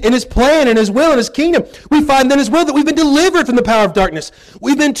in His plan, in His will, in His kingdom. We find then as well that we've been delivered from the power of darkness.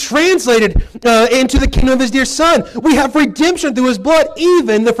 We've been translated into the kingdom of His dear Son. We have redemption through His blood,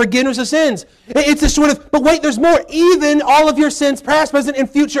 even the forgiveness of sins. It's a sort of, but wait, there's more. Even all of your sins, past, present, and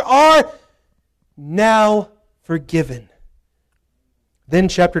future, are now forgiven. Then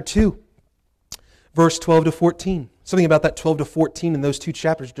chapter 2, verse 12 to 14. Something about that 12 to 14 in those two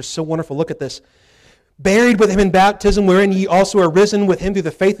chapters is just so wonderful. Look at this. Buried with Him in baptism, wherein ye also are risen with Him through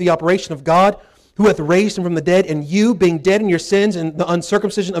the faith of the operation of God, who hath raised Him from the dead, and you, being dead in your sins and the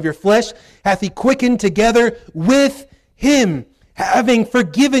uncircumcision of your flesh, hath He quickened together with Him, having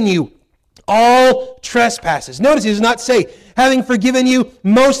forgiven you all trespasses. Notice He does not say, having forgiven you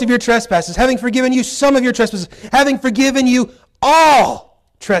most of your trespasses, having forgiven you some of your trespasses, having forgiven you all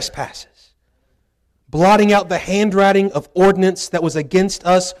trespasses, blotting out the handwriting of ordinance that was against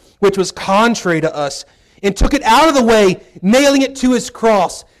us, which was contrary to us, and took it out of the way, nailing it to His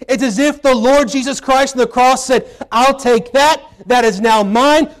cross. It's as if the Lord Jesus Christ on the cross said, I'll take that is now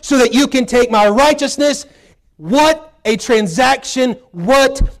mine, so that you can take my righteousness. What a transaction,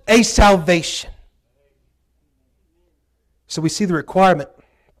 what a salvation. So we see the requirement.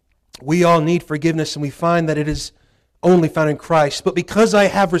 We all need forgiveness, and we find that it is only found in Christ. But because I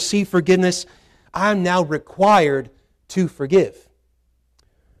have received forgiveness, I'm now required to forgive.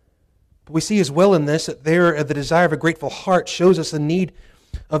 But we see as well in this that the desire of a grateful heart shows us the need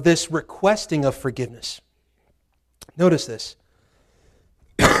of this requesting of forgiveness. Notice this.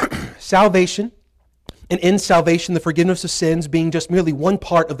 Salvation, and in salvation, the forgiveness of sins being just merely one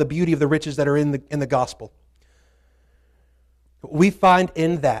part of the beauty of the riches that are in the gospel. What we find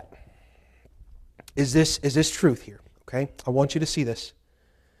in that is this truth here. Okay? I want you to see this.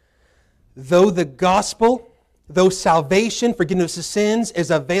 Though the gospel, though salvation, forgiveness of sins is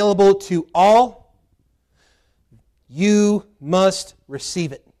available to all, you must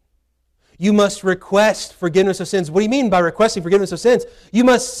receive it. You must request forgiveness of sins. What do you mean by requesting forgiveness of sins? You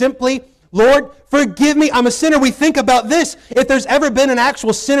must simply, Lord, forgive me, I'm a sinner. We think about this. If there's ever been an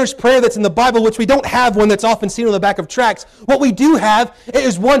actual sinner's prayer that's in the Bible, which we don't have one that's often seen on the back of tracts, what we do have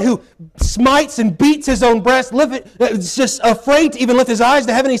is one who smites and beats his own breast, is just afraid to even lift his eyes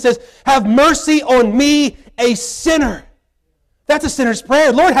to heaven. He says, have mercy on me, a sinner. That's a sinner's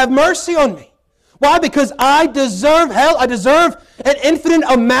prayer. Lord, have mercy on me. Why? Because I deserve hell. I deserve an infinite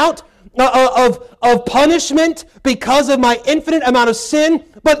amount of punishment because of my infinite amount of sin,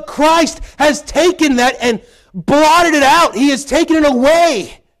 but Christ has taken that and blotted it out. He has taken it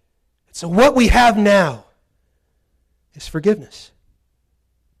away. So what we have now is forgiveness.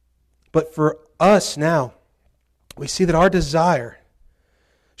 But for us now, we see that our desire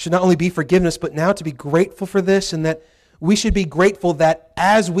should not only be forgiveness, but now to be grateful for this, and that we should be grateful that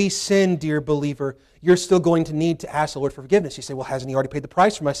as we sin, dear believer, you're still going to need to ask the Lord for forgiveness. You say, well, hasn't He already paid the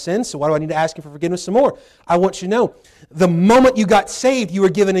price for my sins? So why do I need to ask Him for forgiveness some more? I want you to know, the moment you got saved, you were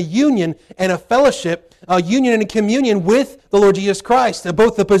given a union and a fellowship, a union and a communion with the Lord Jesus Christ,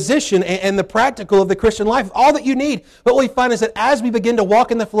 both the position and the practical of the Christian life, all that you need. But what we find is that as we begin to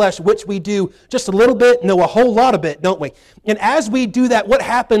walk in the flesh, which we do just a little bit, no, a whole lot of it, don't we? And as we do that, what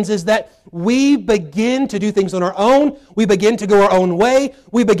happens is that we begin to do things on our own. We begin to go our own way.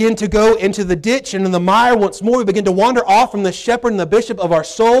 We begin to go into the ditch and in the mire once more. We begin to wander off from the shepherd and the bishop of our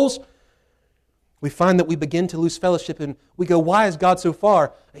souls. We find that we begin to lose fellowship, and we go, why is God so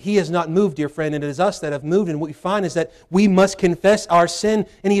far? He has not moved, dear friend, and it is us that have moved. And what we find is that we must confess our sin,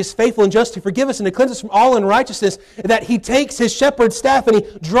 and He is faithful and just to forgive us and to cleanse us from all unrighteousness, that He takes His shepherd's staff and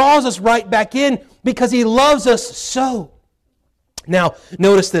He draws us right back in because He loves us so. Now,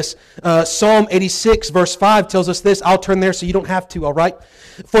 notice this. Psalm 86, verse 5 tells us this. I'll turn there so you don't have to, all right?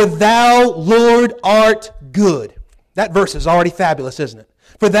 For Thou, Lord, art good. That verse is already fabulous, isn't it?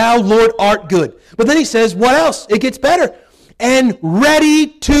 For Thou, Lord, art good. But then he says, what else? It gets better. And ready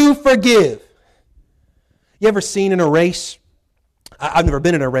to forgive. You ever seen in a race? I've never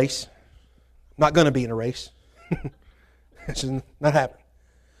been in a race. I'm not going to be in a race. It's just not happening.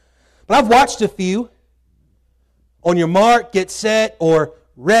 But I've watched a few. On your mark, get set, or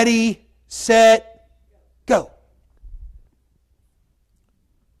ready, set, go.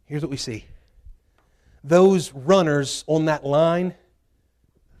 Here's what we see. Those runners on that line,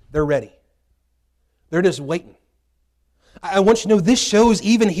 they're ready. They're just waiting. I want you to know this shows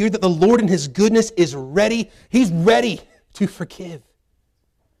even here that the Lord in His goodness is ready. He's ready to forgive.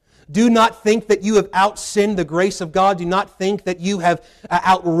 Do not think that you have outsinned the grace of God. Do not think that you have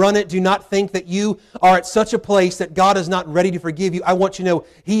outrun it. Do not think that you are at such a place that God is not ready to forgive you. I want you to know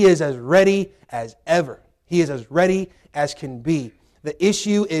He is as ready as ever. He is as ready as can be. The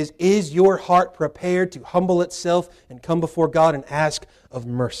issue is your heart prepared to humble itself and come before God and ask of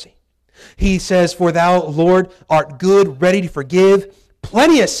mercy? He says, for thou, Lord, art good, ready to forgive,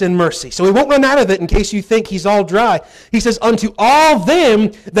 plenteous in mercy. So He won't run out of it in case you think He's all dry. He says, unto all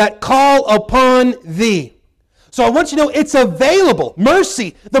them that call upon Thee. So I want you to know it's available.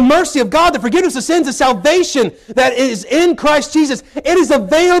 Mercy, the mercy of God, the forgiveness of sins, the salvation that is in Christ Jesus. It is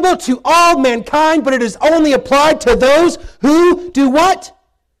available to all mankind, but it is only applied to those who do what?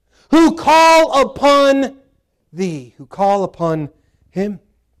 Who call upon Thee, who call upon Him.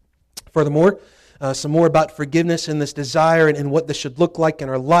 Furthermore, some more about forgiveness and this desire and what this should look like in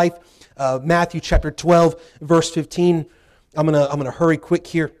our life. Matthew chapter 12, verse 15. I'm gonna hurry quick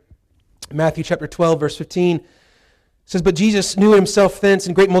here. Matthew chapter 12, verse 15 says, but Jesus knew himself thence,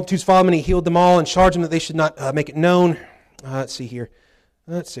 and great multitudes followed him, and He healed them all, and charged them that they should not make it known. Let's see here.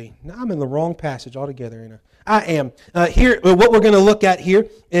 Let's see. Now I'm in the wrong passage altogether. I am. Here, what we're going to look at here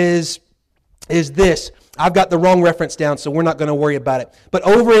is this. I've got the wrong reference down, so we're not going to worry about it. But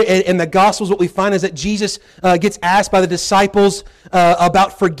over in the Gospels, what we find is that Jesus gets asked by the disciples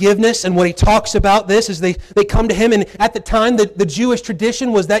about forgiveness, and what He talks about this is they come to Him, and at the time, the Jewish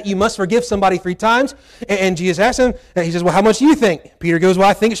tradition was that you must forgive somebody 3 times, and Jesus asks him, and He says, well, how much do you think? Peter goes, well,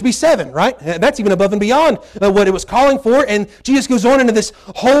 I think it should be 7, right? That's even above and beyond what it was calling for, and Jesus goes on into this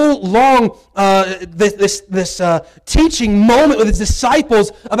whole long this teaching moment with His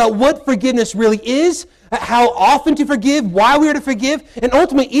disciples about what forgiveness really is, how often to forgive, why we are to forgive, and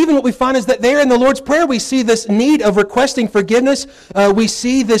ultimately even what we find is that there in the Lord's Prayer we see this need of requesting forgiveness. We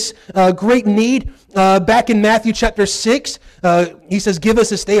see this great need back in Matthew chapter 6. He says, give us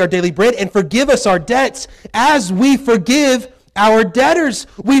this day our daily bread and forgive us our debts as we forgive our debtors.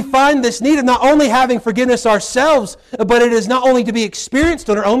 We find this need of not only having forgiveness ourselves, but it is not only to be experienced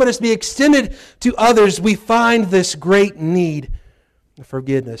on our own, but it's to be extended to others. We find this great need of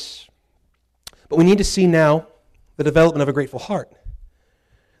forgiveness. But we need to see now the development of a grateful heart.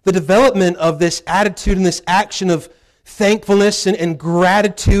 The development of this attitude and this action of thankfulness and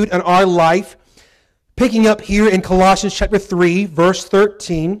gratitude in our life. Picking up here in Colossians chapter 3, verse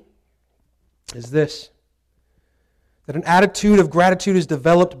 13, is this. That an attitude of gratitude is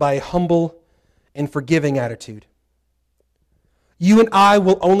developed by a humble and forgiving attitude. You and I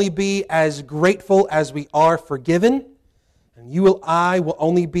will only be as grateful as we are forgiven. And you and I will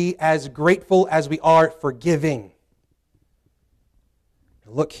only be as grateful as we are forgiving.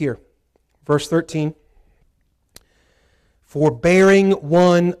 Look here, verse 13. Forbearing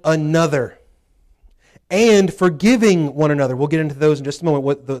one another and forgiving one another. We'll get into those in just a moment,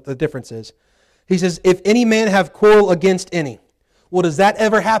 what the difference is. He says, if any man have quarrel against any. Well, does that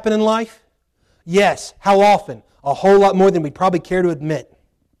ever happen in life? Yes. How often? A whole lot more than we probably care to admit.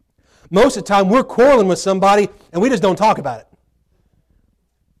 Most of the time, we're quarreling with somebody and we just don't talk about it.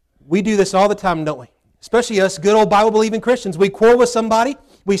 We do this all the time, don't we? Especially us good old Bible-believing Christians. We quarrel with somebody.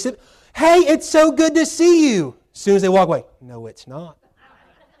 We say, hey, it's so good to see you. As soon as they walk away, no, it's not.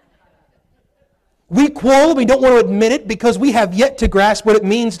 We quarrel, we don't want to admit it because we have yet to grasp what it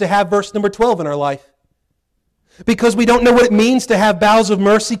means to have verse number 12 in our life. Because we don't know what it means to have bowels of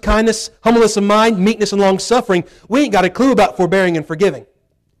mercy, kindness, humbleness of mind, meekness, and long-suffering. We ain't got a clue about forbearing and forgiving.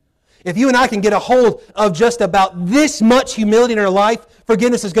 If you and I can get a hold of just about this much humility in our life,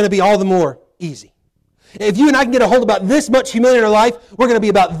 forgiveness is going to be all the more easy. If you and I can get a hold about this much humility in our life, we're going to be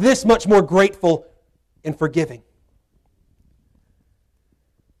about this much more grateful and forgiving.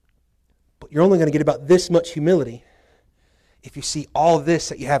 But you're only going to get about this much humility if you see all this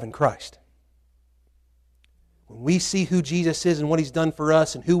that you have in Christ. When we see who Jesus is and what He's done for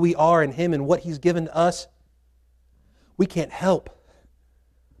us and who we are in Him and what He's given to us, we can't help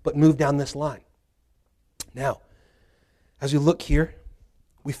but move down this line. Now, as we look here,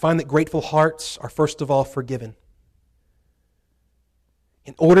 we find that grateful hearts are first of all forgiven.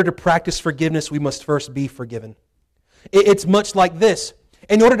 In order to practice forgiveness, we must first be forgiven. It's much like this.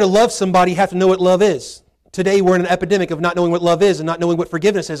 In order to love somebody, you have to know what love is. Today, we're in an epidemic of not knowing what love is and not knowing what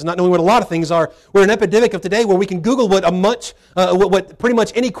forgiveness is and not knowing what a lot of things are. We're in an epidemic of today where we can Google what pretty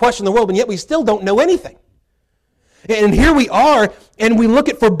much any question in the world, and yet we still don't know anything. And here we are, and we look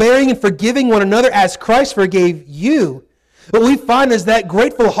at forbearing and forgiving one another as Christ forgave you. What we find is that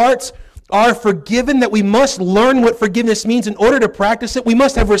grateful hearts are forgiven, that we must learn what forgiveness means in order to practice it. We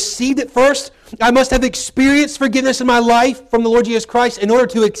must have received it first. I must have experienced forgiveness in my life from the Lord Jesus Christ in order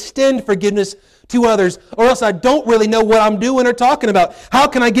to extend forgiveness to others, or else I don't really know what I'm doing or talking about. How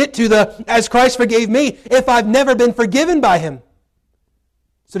can I get to the as Christ forgave me if I've never been forgiven by Him?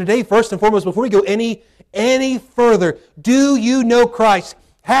 So today, first and foremost, before we go any further, do you know Christ?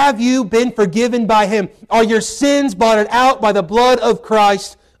 Have you been forgiven by Him? Are your sins blotted out by the blood of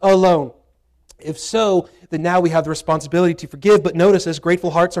Christ alone? If so, then now we have the responsibility to forgive. But notice, as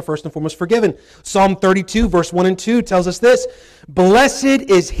grateful hearts are first and foremost forgiven. Psalm 32, verse 1 and 2 tells us this: Blessed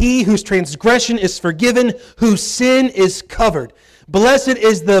is he whose transgression is forgiven, whose sin is covered. Blessed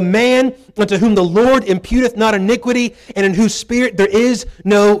is the man unto whom the Lord imputeth not iniquity, and in whose spirit there is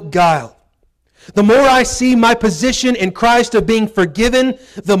no guile. The more I see my position in Christ of being forgiven,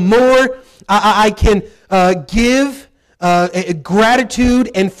 the more I can give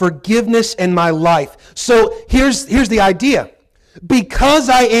gratitude and forgiveness in my life. So here's the idea. Because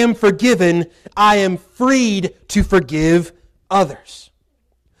I am forgiven, I am freed to forgive others.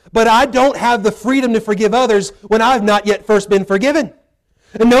 But I don't have the freedom to forgive others when I've not yet first been forgiven.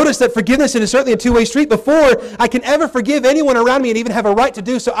 And notice that forgiveness is certainly a two-way street. Before I can ever forgive anyone around me and even have a right to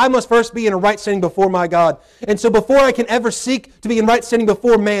do so, I must first be in a right standing before my God. And so before I can ever seek to be in right standing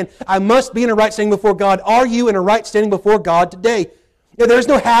before man, I must be in a right standing before God. Are you in a right standing before God today? There's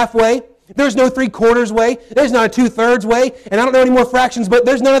no halfway. There's no three-quarters way. There's not a two-thirds way. And I don't know any more fractions, but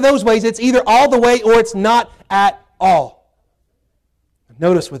there's none of those ways. It's either all the way or it's not at all.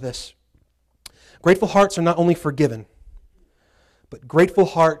 Notice with this, grateful hearts are not only forgiven, but grateful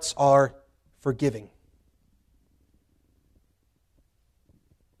hearts are forgiving.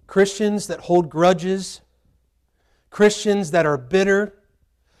 Christians that hold grudges, Christians that are bitter,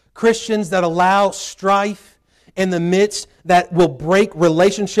 Christians that allow strife in the midst that will break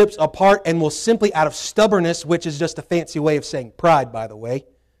relationships apart and will simply out of stubbornness, which is just a fancy way of saying pride, by the way,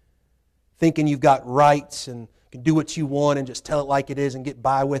 thinking you've got rights and can do what you want and just tell it like it is and get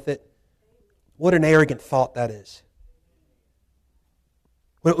by with it. What an arrogant thought that is.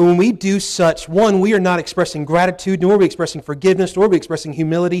 When we do such, one, we are not expressing gratitude, nor are we expressing forgiveness, nor are we expressing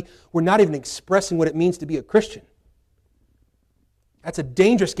humility. We're not even expressing what it means to be a Christian. That's a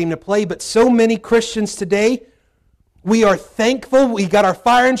dangerous game to play, but so many Christians today, we are thankful, we got our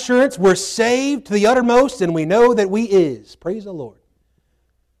fire insurance, we're saved to the uttermost, and we know that we is. Praise the Lord.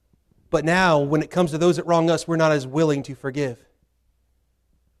 But now, when it comes to those that wrong us, we're not as willing to forgive.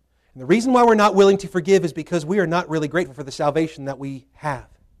 And the reason why we're not willing to forgive is because we are not really grateful for the salvation that we have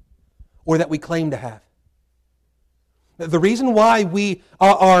or that we claim to have. The reason why we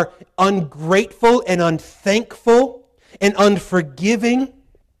are ungrateful and unthankful and unforgiving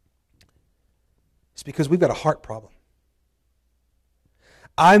is because we've got a heart problem.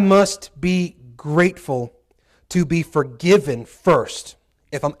 I must be grateful to be forgiven first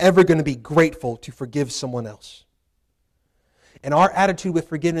if I'm ever going to be grateful to forgive someone else. And our attitude with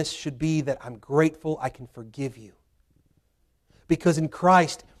forgiveness should be that I'm grateful I can forgive you. Because in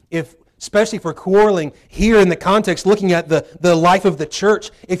Christ, especially if we're quarreling here in the context, looking at the life of the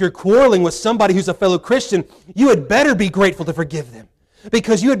church, if you're quarreling with somebody who's a fellow Christian, you had better be grateful to forgive them.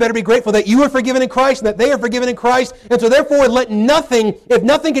 Because you had better be grateful that you are forgiven in Christ and that they are forgiven in Christ. And so therefore, let nothing, if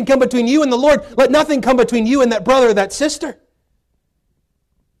nothing can come between you and the Lord, let nothing come between you and that brother or that sister.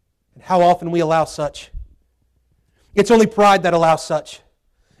 And how often we allow such. It's only pride that allows such.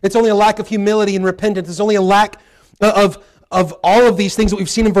 It's only a lack of humility and repentance. It's only a lack of all of these things that we've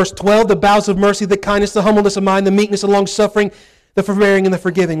seen in verse 12, the bowels of mercy, the kindness, the humbleness of mind, the meekness, the long-suffering, the forbearing, and the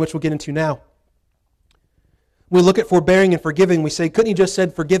forgiving, which we'll get into now. We look at forbearing and forgiving, we say, couldn't he just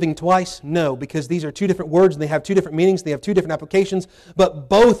said forgiving twice? No, because these are two different words and they have two different meanings, they have two different applications, but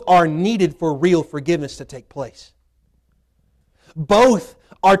both are needed for real forgiveness to take place. Both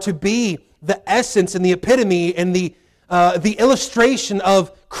are to be the essence and the epitome and the illustration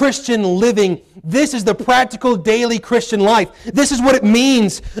of Christian living. This is the practical daily Christian life. This is what it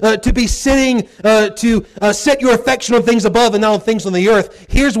means to be sitting, to set your affection on things above and not on things on the earth.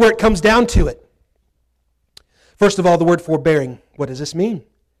 Here's where it comes down to it. First of all, the word forbearing. What does this mean?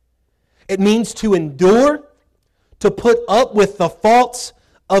 It means to endure, to put up with the faults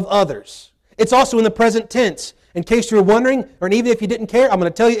of others. It's also in the present tense. In case you're wondering, or even if you didn't care, I'm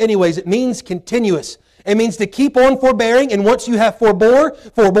going to tell you anyways, it means continuous. It means to keep on forbearing, and once you have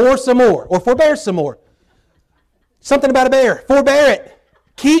forbore some more, or forbear some more. Something about a bear. Forbear it.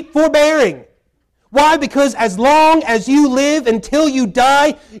 Keep forbearing. Why? Because as long as you live until you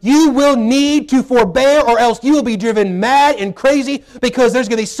die, you will need to forbear, or else you will be driven mad and crazy, because there's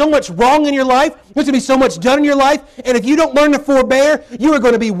going to be so much wrong in your life. There's going to be so much done in your life. And if you don't learn to forbear, you are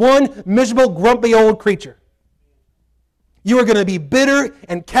going to be one miserable, grumpy old creature. You are going to be bitter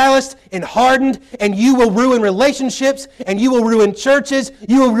and calloused and hardened, and you will ruin relationships, and you will ruin churches.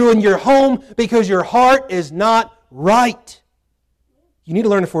 You will ruin your home because your heart is not right. You need to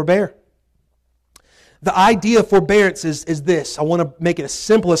learn to forbear. The idea of forbearance is this. I want to make it as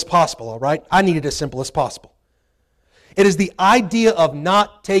simple as possible, all right? I need it as simple as possible. It is the idea of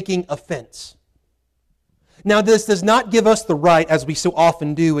not taking offense. Now, this does not give us the right, as we so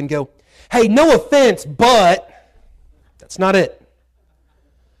often do, and go, hey, no offense, but... That's not it.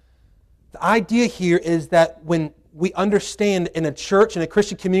 The idea here is that when we understand in a church, in a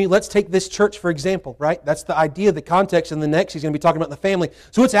Christian community, let's take this church for example, right? That's the idea, the context, and the next he's going to be talking about the family.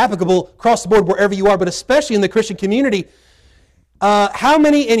 So it's applicable across the board wherever you are, but especially in the Christian community. How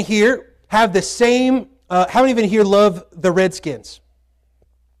many in here have the same, how many in here love the Redskins?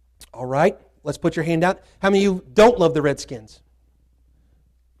 All right, let's put your hand out. How many of you don't love the Redskins?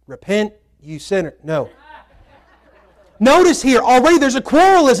 Repent, you sinner. No. Notice here, already there's a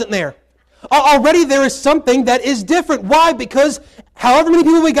quarrel, isn't there? Already there is something that is different. Why? Because however many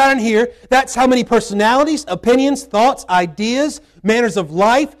people we got in here, that's how many personalities, opinions, thoughts, ideas, manners of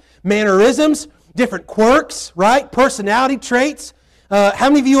life, mannerisms, different quirks, right? Personality traits. How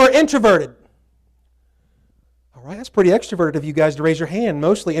many of you are introverted? All right, that's pretty extroverted of you guys to raise your hand.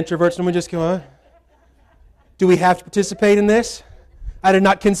 Mostly introverts, and we just go, do we have to participate in this? I did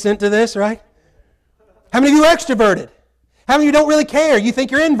not consent to this, right? How many of you are extroverted? How many of you don't really care? You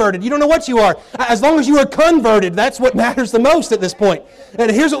think you're inverted. You don't know what you are. As long as you are converted, that's what matters the most at this point. And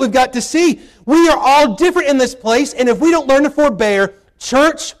here's what we've got to see. We are all different in this place, and if we don't learn to forbear,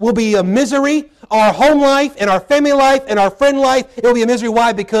 church will be a misery. Our home life and our family life and our friend life, it will be a misery.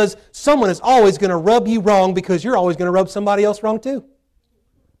 Why? Because someone is always going to rub you wrong, because you're always going to rub somebody else wrong too.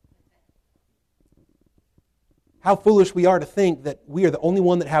 How foolish we are to think that we are the only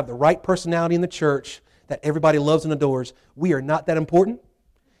one that have the right personality in the church, that everybody loves and adores. We are not that important,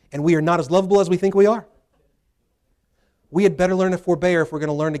 and we are not as lovable as we think we are. We had better learn to forbear if we're going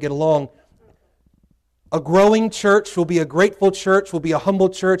to learn to get along. A growing church will be a grateful church, will be a humble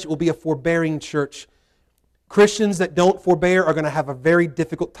church, it will be a forbearing church. Christians that don't forbear are going to have a very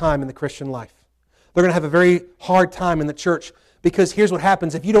difficult time in the Christian life. They're going to have a very hard time in the church, because here's what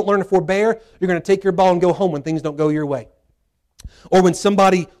happens. If you don't learn to forbear, you're going to take your ball and go home when things don't go your way. Or when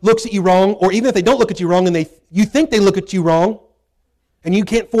somebody looks at you wrong, or even if they don't look at you wrong and you think they look at you wrong, and you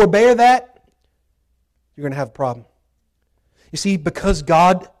can't forbear that, you're going to have a problem. You see, because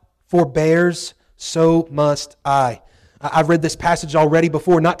God forbears, so must I. I've read this passage already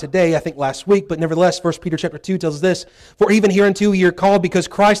before, not today, I think last week, but nevertheless, 1 Peter chapter 2 tells us this, for even hereunto ye are called, because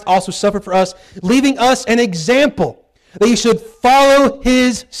Christ also suffered for us, leaving us an example, that ye should follow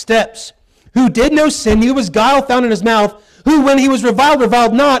His steps, who did no sin, neither was guile found in His mouth, who when He was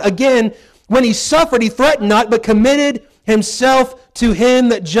reviled not. Again, when He suffered, He threatened not, but committed Himself to Him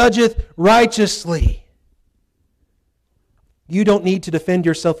that judgeth righteously. You don't need to defend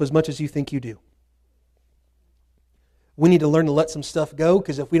yourself as much as you think you do. We need to learn to let some stuff go,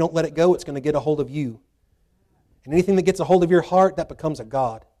 because if we don't let it go, it's going to get a hold of you. And anything that gets a hold of your heart, that becomes a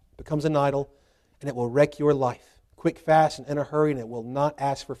god, becomes an idol, and it will wreck your life. Quick, fast, and in a hurry, and it will not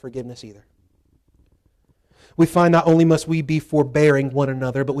ask for forgiveness either. We find not only must we be forbearing one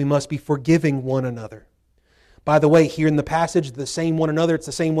another, but we must be forgiving one another. By the way, here in the passage, the same one another, it's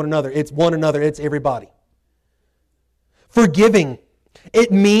the same one another. It's one another, it's everybody. Forgiving.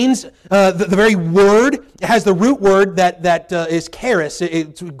 It means, the very word, it has the root word that is charis,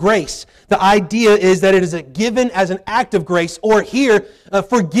 it's grace. The idea is that it is given as an act of grace, or here,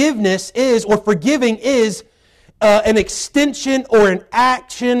 forgiveness is, or forgiving is, an extension or an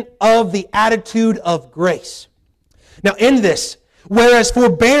action of the attitude of grace. Now in this, whereas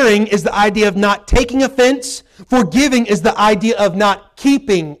forbearing is the idea of not taking offense, forgiving is the idea of not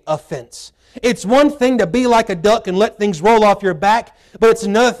keeping offense. It's one thing to be like a duck and let things roll off your back, but it's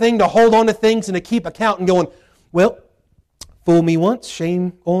another thing to hold on to things and to keep account and going, well, fool me once,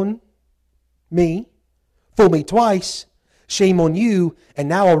 shame on me. Fool me twice, shame on you, and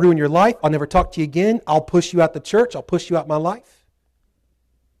now I'll ruin your life. I'll never talk to you again. I'll push you out the church. I'll push you out my life.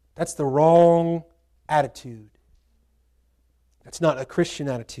 That's the wrong attitude. That's not a Christian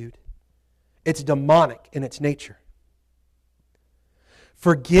attitude. It's demonic in its nature.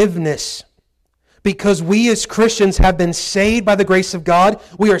 Forgiveness Because we as Christians have been saved by the grace of God.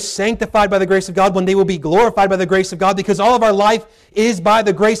 We are sanctified by the grace of God. One day we'll be glorified by the grace of God. Because all of our life is by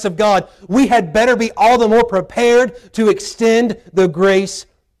the grace of God. We had better be all the more prepared to extend the grace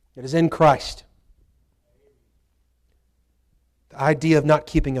that is in Christ. The idea of not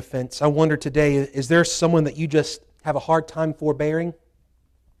keeping offense. I wonder today, is there someone that you just have a hard time forbearing?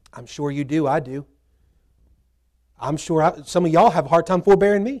 I'm sure you do. I do. I'm sure some of y'all have a hard time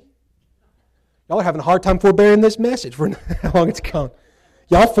forbearing me. Y'all are having a hard time forbearing this message for how long it's gone.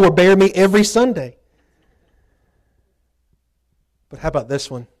 Y'all forbear me every Sunday. But how about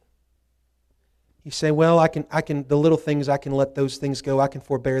this one? You say, well, I can the little things, I can let those things go. I can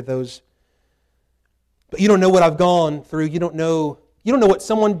forbear those. But you don't know what I've gone through. You don't know what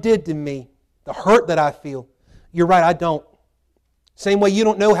someone did to me, the hurt that I feel. You're right, I don't. Same way you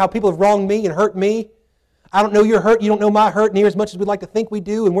don't know how people have wronged me and hurt me. I don't know your hurt. You don't know my hurt near as much as we'd like to think we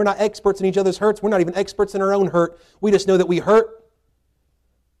do. And we're not experts in each other's hurts. We're not even experts in our own hurt. We just know that we hurt.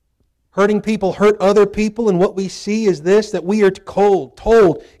 Hurting people hurt other people. And what we see is this, that we are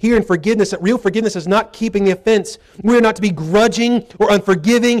told here in forgiveness, that real forgiveness is not keeping the offense. We are not to be grudging or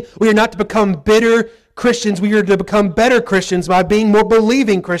unforgiving. We are not to become bitter Christians. We are to become better Christians by being more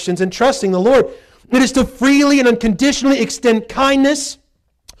believing Christians and trusting the Lord. It is to freely and unconditionally extend kindness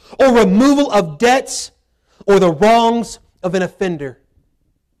or removal of debts or the wrongs of an offender.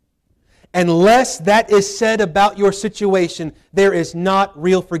 Unless that is said about your situation, there is not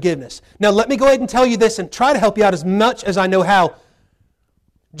real forgiveness. Now let me go ahead and tell you this and try to help you out as much as I know how.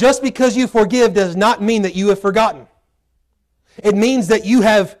 Just because you forgive does not mean that you have forgotten. It means that you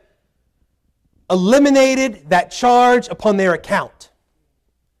have eliminated that charge upon their account.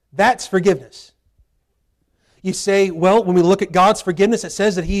 That's forgiveness. You say, well, when we look at God's forgiveness, it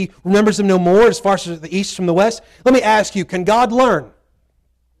says that He remembers them no more as far as the east from the west. Let me ask you, can God learn?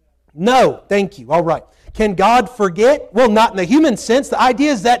 No, thank you. All right. Can God forget? Well, not in the human sense. The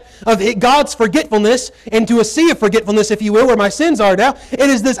idea is that of God's forgetfulness into a sea of forgetfulness, if you will, where my sins are now. It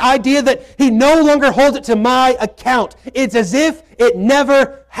is this idea that He no longer holds it to my account. It's as if it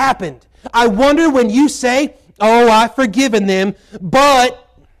never happened. I wonder when you say, oh, I've forgiven them, but,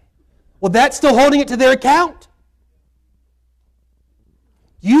 well, that's still holding it to their account.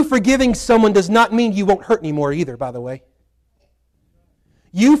 You forgiving someone does not mean you won't hurt anymore either, by the way.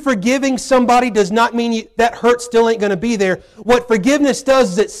 You forgiving somebody does not mean that hurt still ain't going to be there. What forgiveness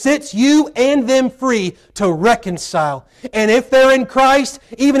does is it sets you and them free to reconcile. And if they're in Christ,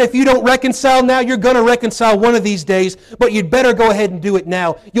 even if you don't reconcile now, you're going to reconcile one of these days, but you'd better go ahead and do it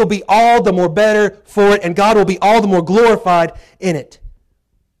now. You'll be all the more better for it, and God will be all the more glorified in it.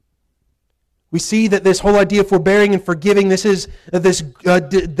 We see that this whole idea of forbearing and forgiving, this is this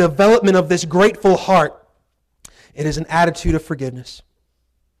development of this grateful heart. It is an attitude of forgiveness.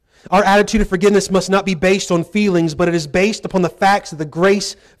 Our attitude of forgiveness must not be based on feelings, but it is based upon the facts of the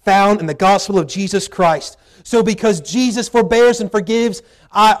grace found in the gospel of Jesus Christ. So because Jesus forbears and forgives,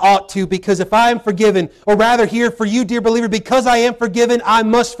 I ought to, because if I am forgiven, or rather here for you, dear believer, because I am forgiven, I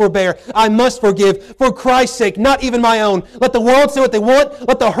must forbear. I must forgive for Christ's sake, not even my own. Let the world say what they want.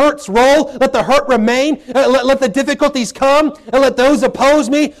 Let the hurts roll. Let the hurt remain. Let the difficulties come, and let those oppose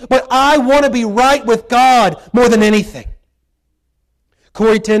me. But I want to be right with God more than anything.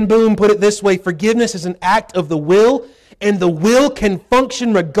 Corrie ten Boom put it this way: forgiveness is an act of the will, and the will can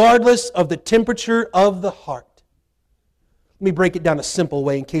function regardless of the temperature of the heart. Let me break it down a simple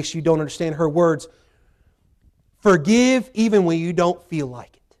way in case you don't understand her words. Forgive even when you don't feel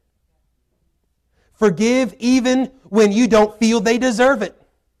like it. Forgive even when you don't feel they deserve it.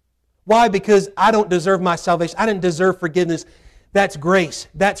 Why? Because I don't deserve my salvation. I didn't deserve forgiveness. That's grace.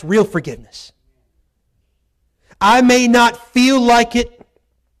 That's real forgiveness. I may not feel like it,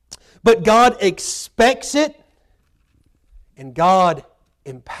 but God expects it, and God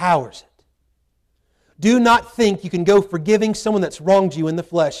empowers it. Do not think you can go forgiving someone that's wronged you in the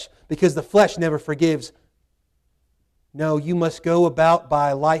flesh, because the flesh never forgives. No, you must go about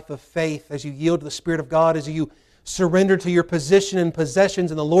by a life of faith as you yield to the Spirit of God, as you surrender to your position and possessions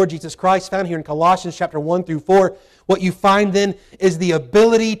in the Lord Jesus Christ, found here in Colossians chapter 1 through 4. What you find then is the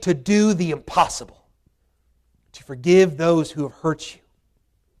ability to do the impossible, to forgive those who have hurt you.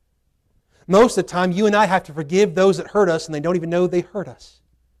 Most of the time, you and I have to forgive those that hurt us, and they don't even know they hurt us.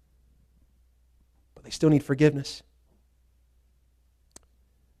 But they still need forgiveness.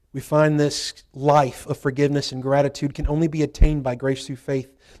 We find this life of forgiveness and gratitude can only be attained by grace through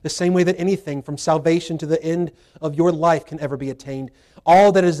faith. The same way that anything from salvation to the end of your life can ever be attained.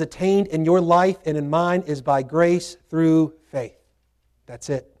 All that is attained in your life and in mine is by grace through faith. That's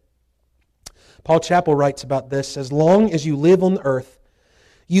it. Paul Chappell writes about this: as long as you live on the earth,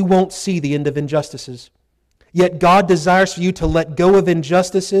 you won't see the end of injustices. Yet God desires for you to let go of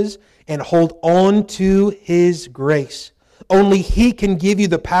injustices and hold on to His grace. Only He can give you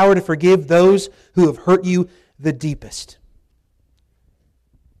the power to forgive those who have hurt you the deepest.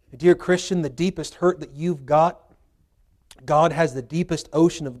 Dear Christian, the deepest hurt that you've got, God has the deepest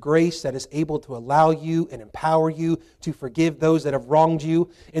ocean of grace that is able to allow you and empower you to forgive those that have wronged you.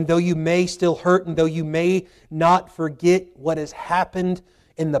 And though you may still hurt, and though you may not forget what has happened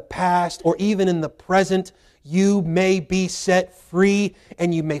in the past or even in the present, you may be set free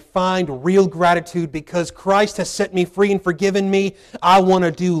and you may find real gratitude because Christ has set me free and forgiven me. I want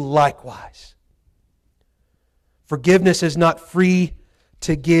to do likewise. Forgiveness is not free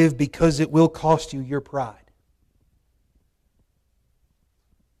to give because it will cost you your pride.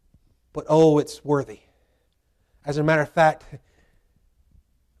 But oh, it's worthy. As a matter of fact,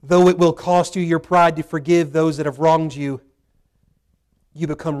 though it will cost you your pride to forgive those that have wronged you, you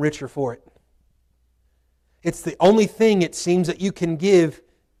become richer for it. It's the only thing, it seems, that you can give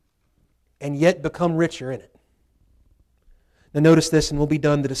and yet become richer in it. Now notice this, and we'll be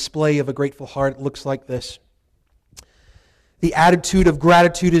done. The display of a grateful heart looks like this. The attitude of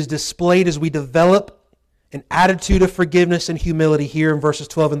gratitude is displayed as we develop an attitude of forgiveness and humility here in verses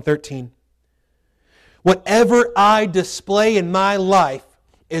 12 and 13. Whatever I display in my life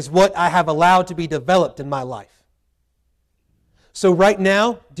is what I have allowed to be developed in my life. So right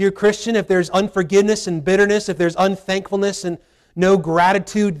now, dear Christian, if there's unforgiveness and bitterness, if there's unthankfulness and no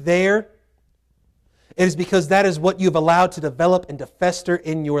gratitude there, it is because that is what you've allowed to develop and to fester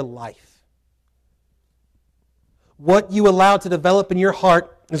in your life. What you allow to develop in your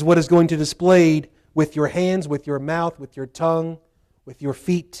heart is what is going to be displayed with your hands, with your mouth, with your tongue, with your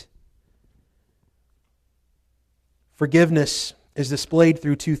feet. Forgiveness is displayed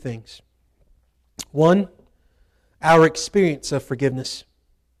through two things. One, our experience of forgiveness.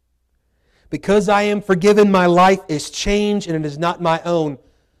 Because I am forgiven, my life is changed and it is not my own.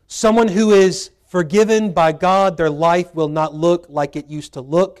 Someone who is forgiven by God, their life will not look like it used to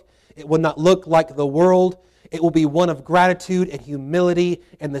look. It will not look like the world. It will be one of gratitude and humility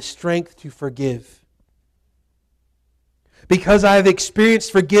and the strength to forgive. Because I have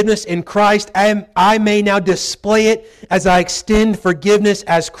experienced forgiveness in Christ, I may now display it as I extend forgiveness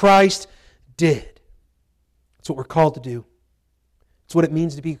as Christ did. That's what we're called to do. It's what it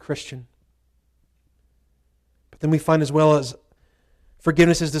means to be a Christian. But then we find as well as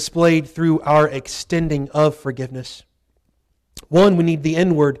forgiveness is displayed through our extending of forgiveness. One, we need the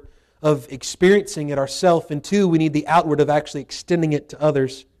inward of experiencing it ourselves, and two, we need the outward of actually extending it to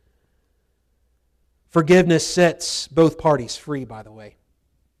others. Forgiveness sets both parties free, by the way.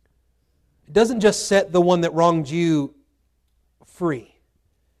 It doesn't just set the one that wronged you free.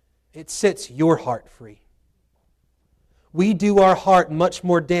 It sets your heart free. We do our heart much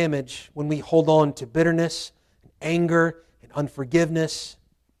more damage when we hold on to bitterness, and anger, and unforgiveness.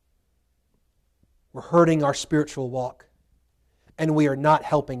 We're hurting our spiritual walk, and we are not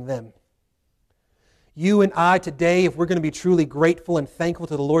helping them. You and I today, if we're going to be truly grateful and thankful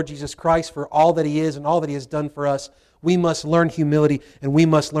to the Lord Jesus Christ for all that He is and all that He has done for us, we must learn humility and we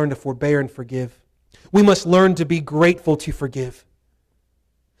must learn to forbear and forgive. We must learn to be grateful to forgive.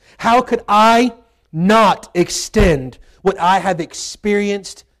 How could I not extend what I have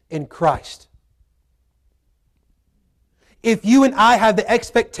experienced in Christ? If you and I have the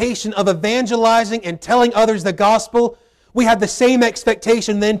expectation of evangelizing and telling others the gospel, we have the same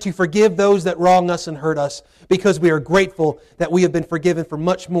expectation then to forgive those that wrong us and hurt us because we are grateful that we have been forgiven for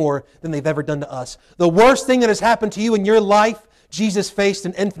much more than they've ever done to us. The worst thing that has happened to you in your life, Jesus faced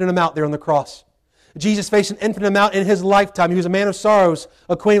an infinite amount there on the cross. Jesus faced an infinite amount in His lifetime. He was a man of sorrows,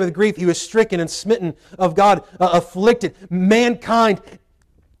 acquainted with grief. He was stricken and smitten of God, afflicted. Mankind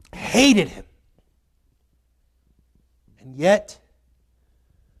hated Him. And yet,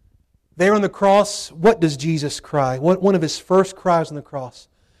 there on the cross, what does Jesus cry? One of His first cries on the cross.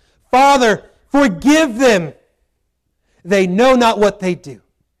 Father, forgive them. They know not what they do.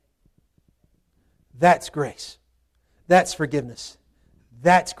 That's grace. That's forgiveness.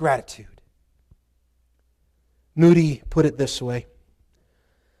 That's gratitude. Moody put it this way.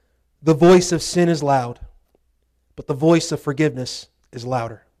 The voice of sin is loud, but the voice of forgiveness is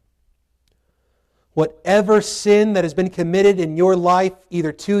louder. Whatever sin that has been committed in your life,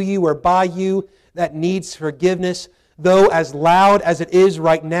 either to you or by you, that needs forgiveness, though as loud as it is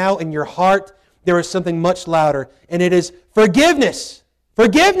right now in your heart, there is something much louder, and it is forgiveness.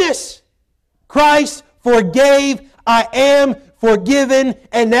 Forgiveness! Christ forgave. I am forgiven,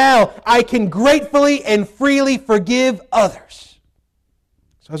 and now I can gratefully and freely forgive others.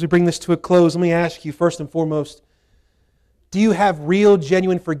 So as we bring this to a close, let me ask you first and foremost, Do you have real,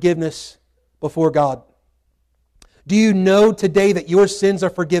 genuine forgiveness before God? Do you know today that your sins are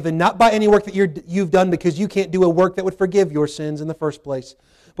forgiven, not by any work that you've done, because you can't do a work that would forgive your sins in the first place,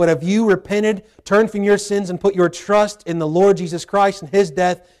 but have you repented, turned from your sins, and put your trust in the Lord Jesus Christ and His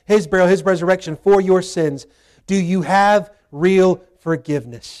death, His burial, His resurrection for your sins? Do you have real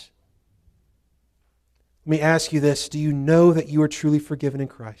forgiveness? Let me ask you this. Do you know that you are truly forgiven in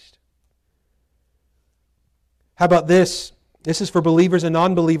Christ? How about this? This is for believers and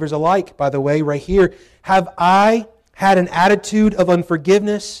non-believers alike, by the way, right here. Have I had an attitude of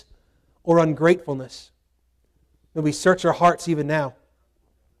unforgiveness or ungratefulness? May we search our hearts even now.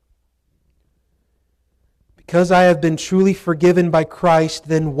 Because I have been truly forgiven by Christ,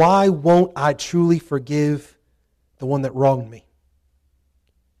 then why won't I truly forgive the one that wronged me?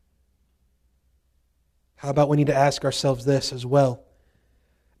 How about we need to ask ourselves this as well?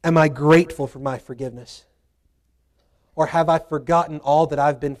 Am I grateful for my forgiveness? Or have I forgotten all that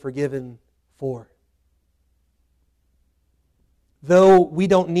I've been forgiven for? Though we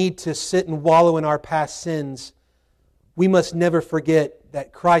don't need to sit and wallow in our past sins, we must never forget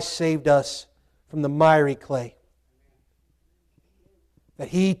that Christ saved us from the miry clay. That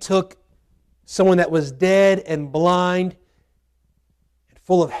He took someone that was dead and blind and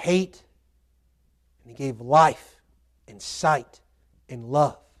full of hate, and He gave life and sight and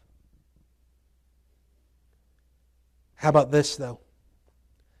love. How about this, though?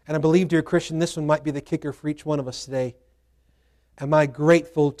 And I believe, dear Christian, this one might be the kicker for each one of us today. Am I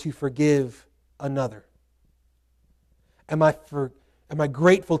grateful to forgive another? Am I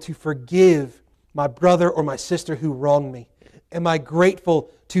grateful to forgive my brother or my sister who wronged me? Am I grateful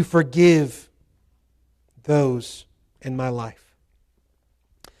to forgive those in my life?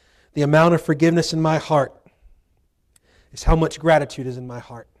 The amount of forgiveness in my heart is how much gratitude is in my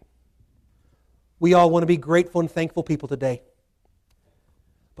heart. We all want to be grateful and thankful people today.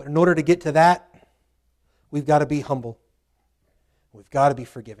 But in order to get to that, we've got to be humble. We've got to be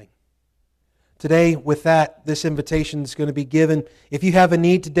forgiving. Today, with that, this invitation is going to be given. If you have a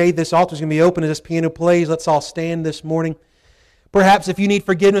need today, this altar is going to be open as this piano plays. Let's all stand this morning. Perhaps if you need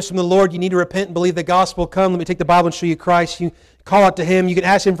forgiveness from the Lord, you need to repent and believe the gospel. Come, let me take the Bible and show you Christ. You call out to Him. You can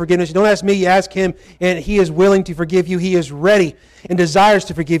ask Him forgiveness. You don't ask me, you ask Him, and He is willing to forgive you. He is ready and desires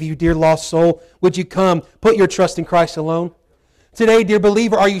to forgive you, dear lost soul. Would you come? Put your trust in Christ alone. Today, dear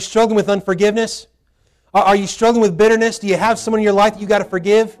believer, are you struggling with unforgiveness? Are you struggling with bitterness? Do you have someone in your life that you've got to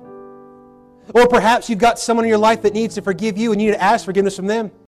forgive? Or perhaps you've got someone in your life that needs to forgive you and you need to ask forgiveness from them.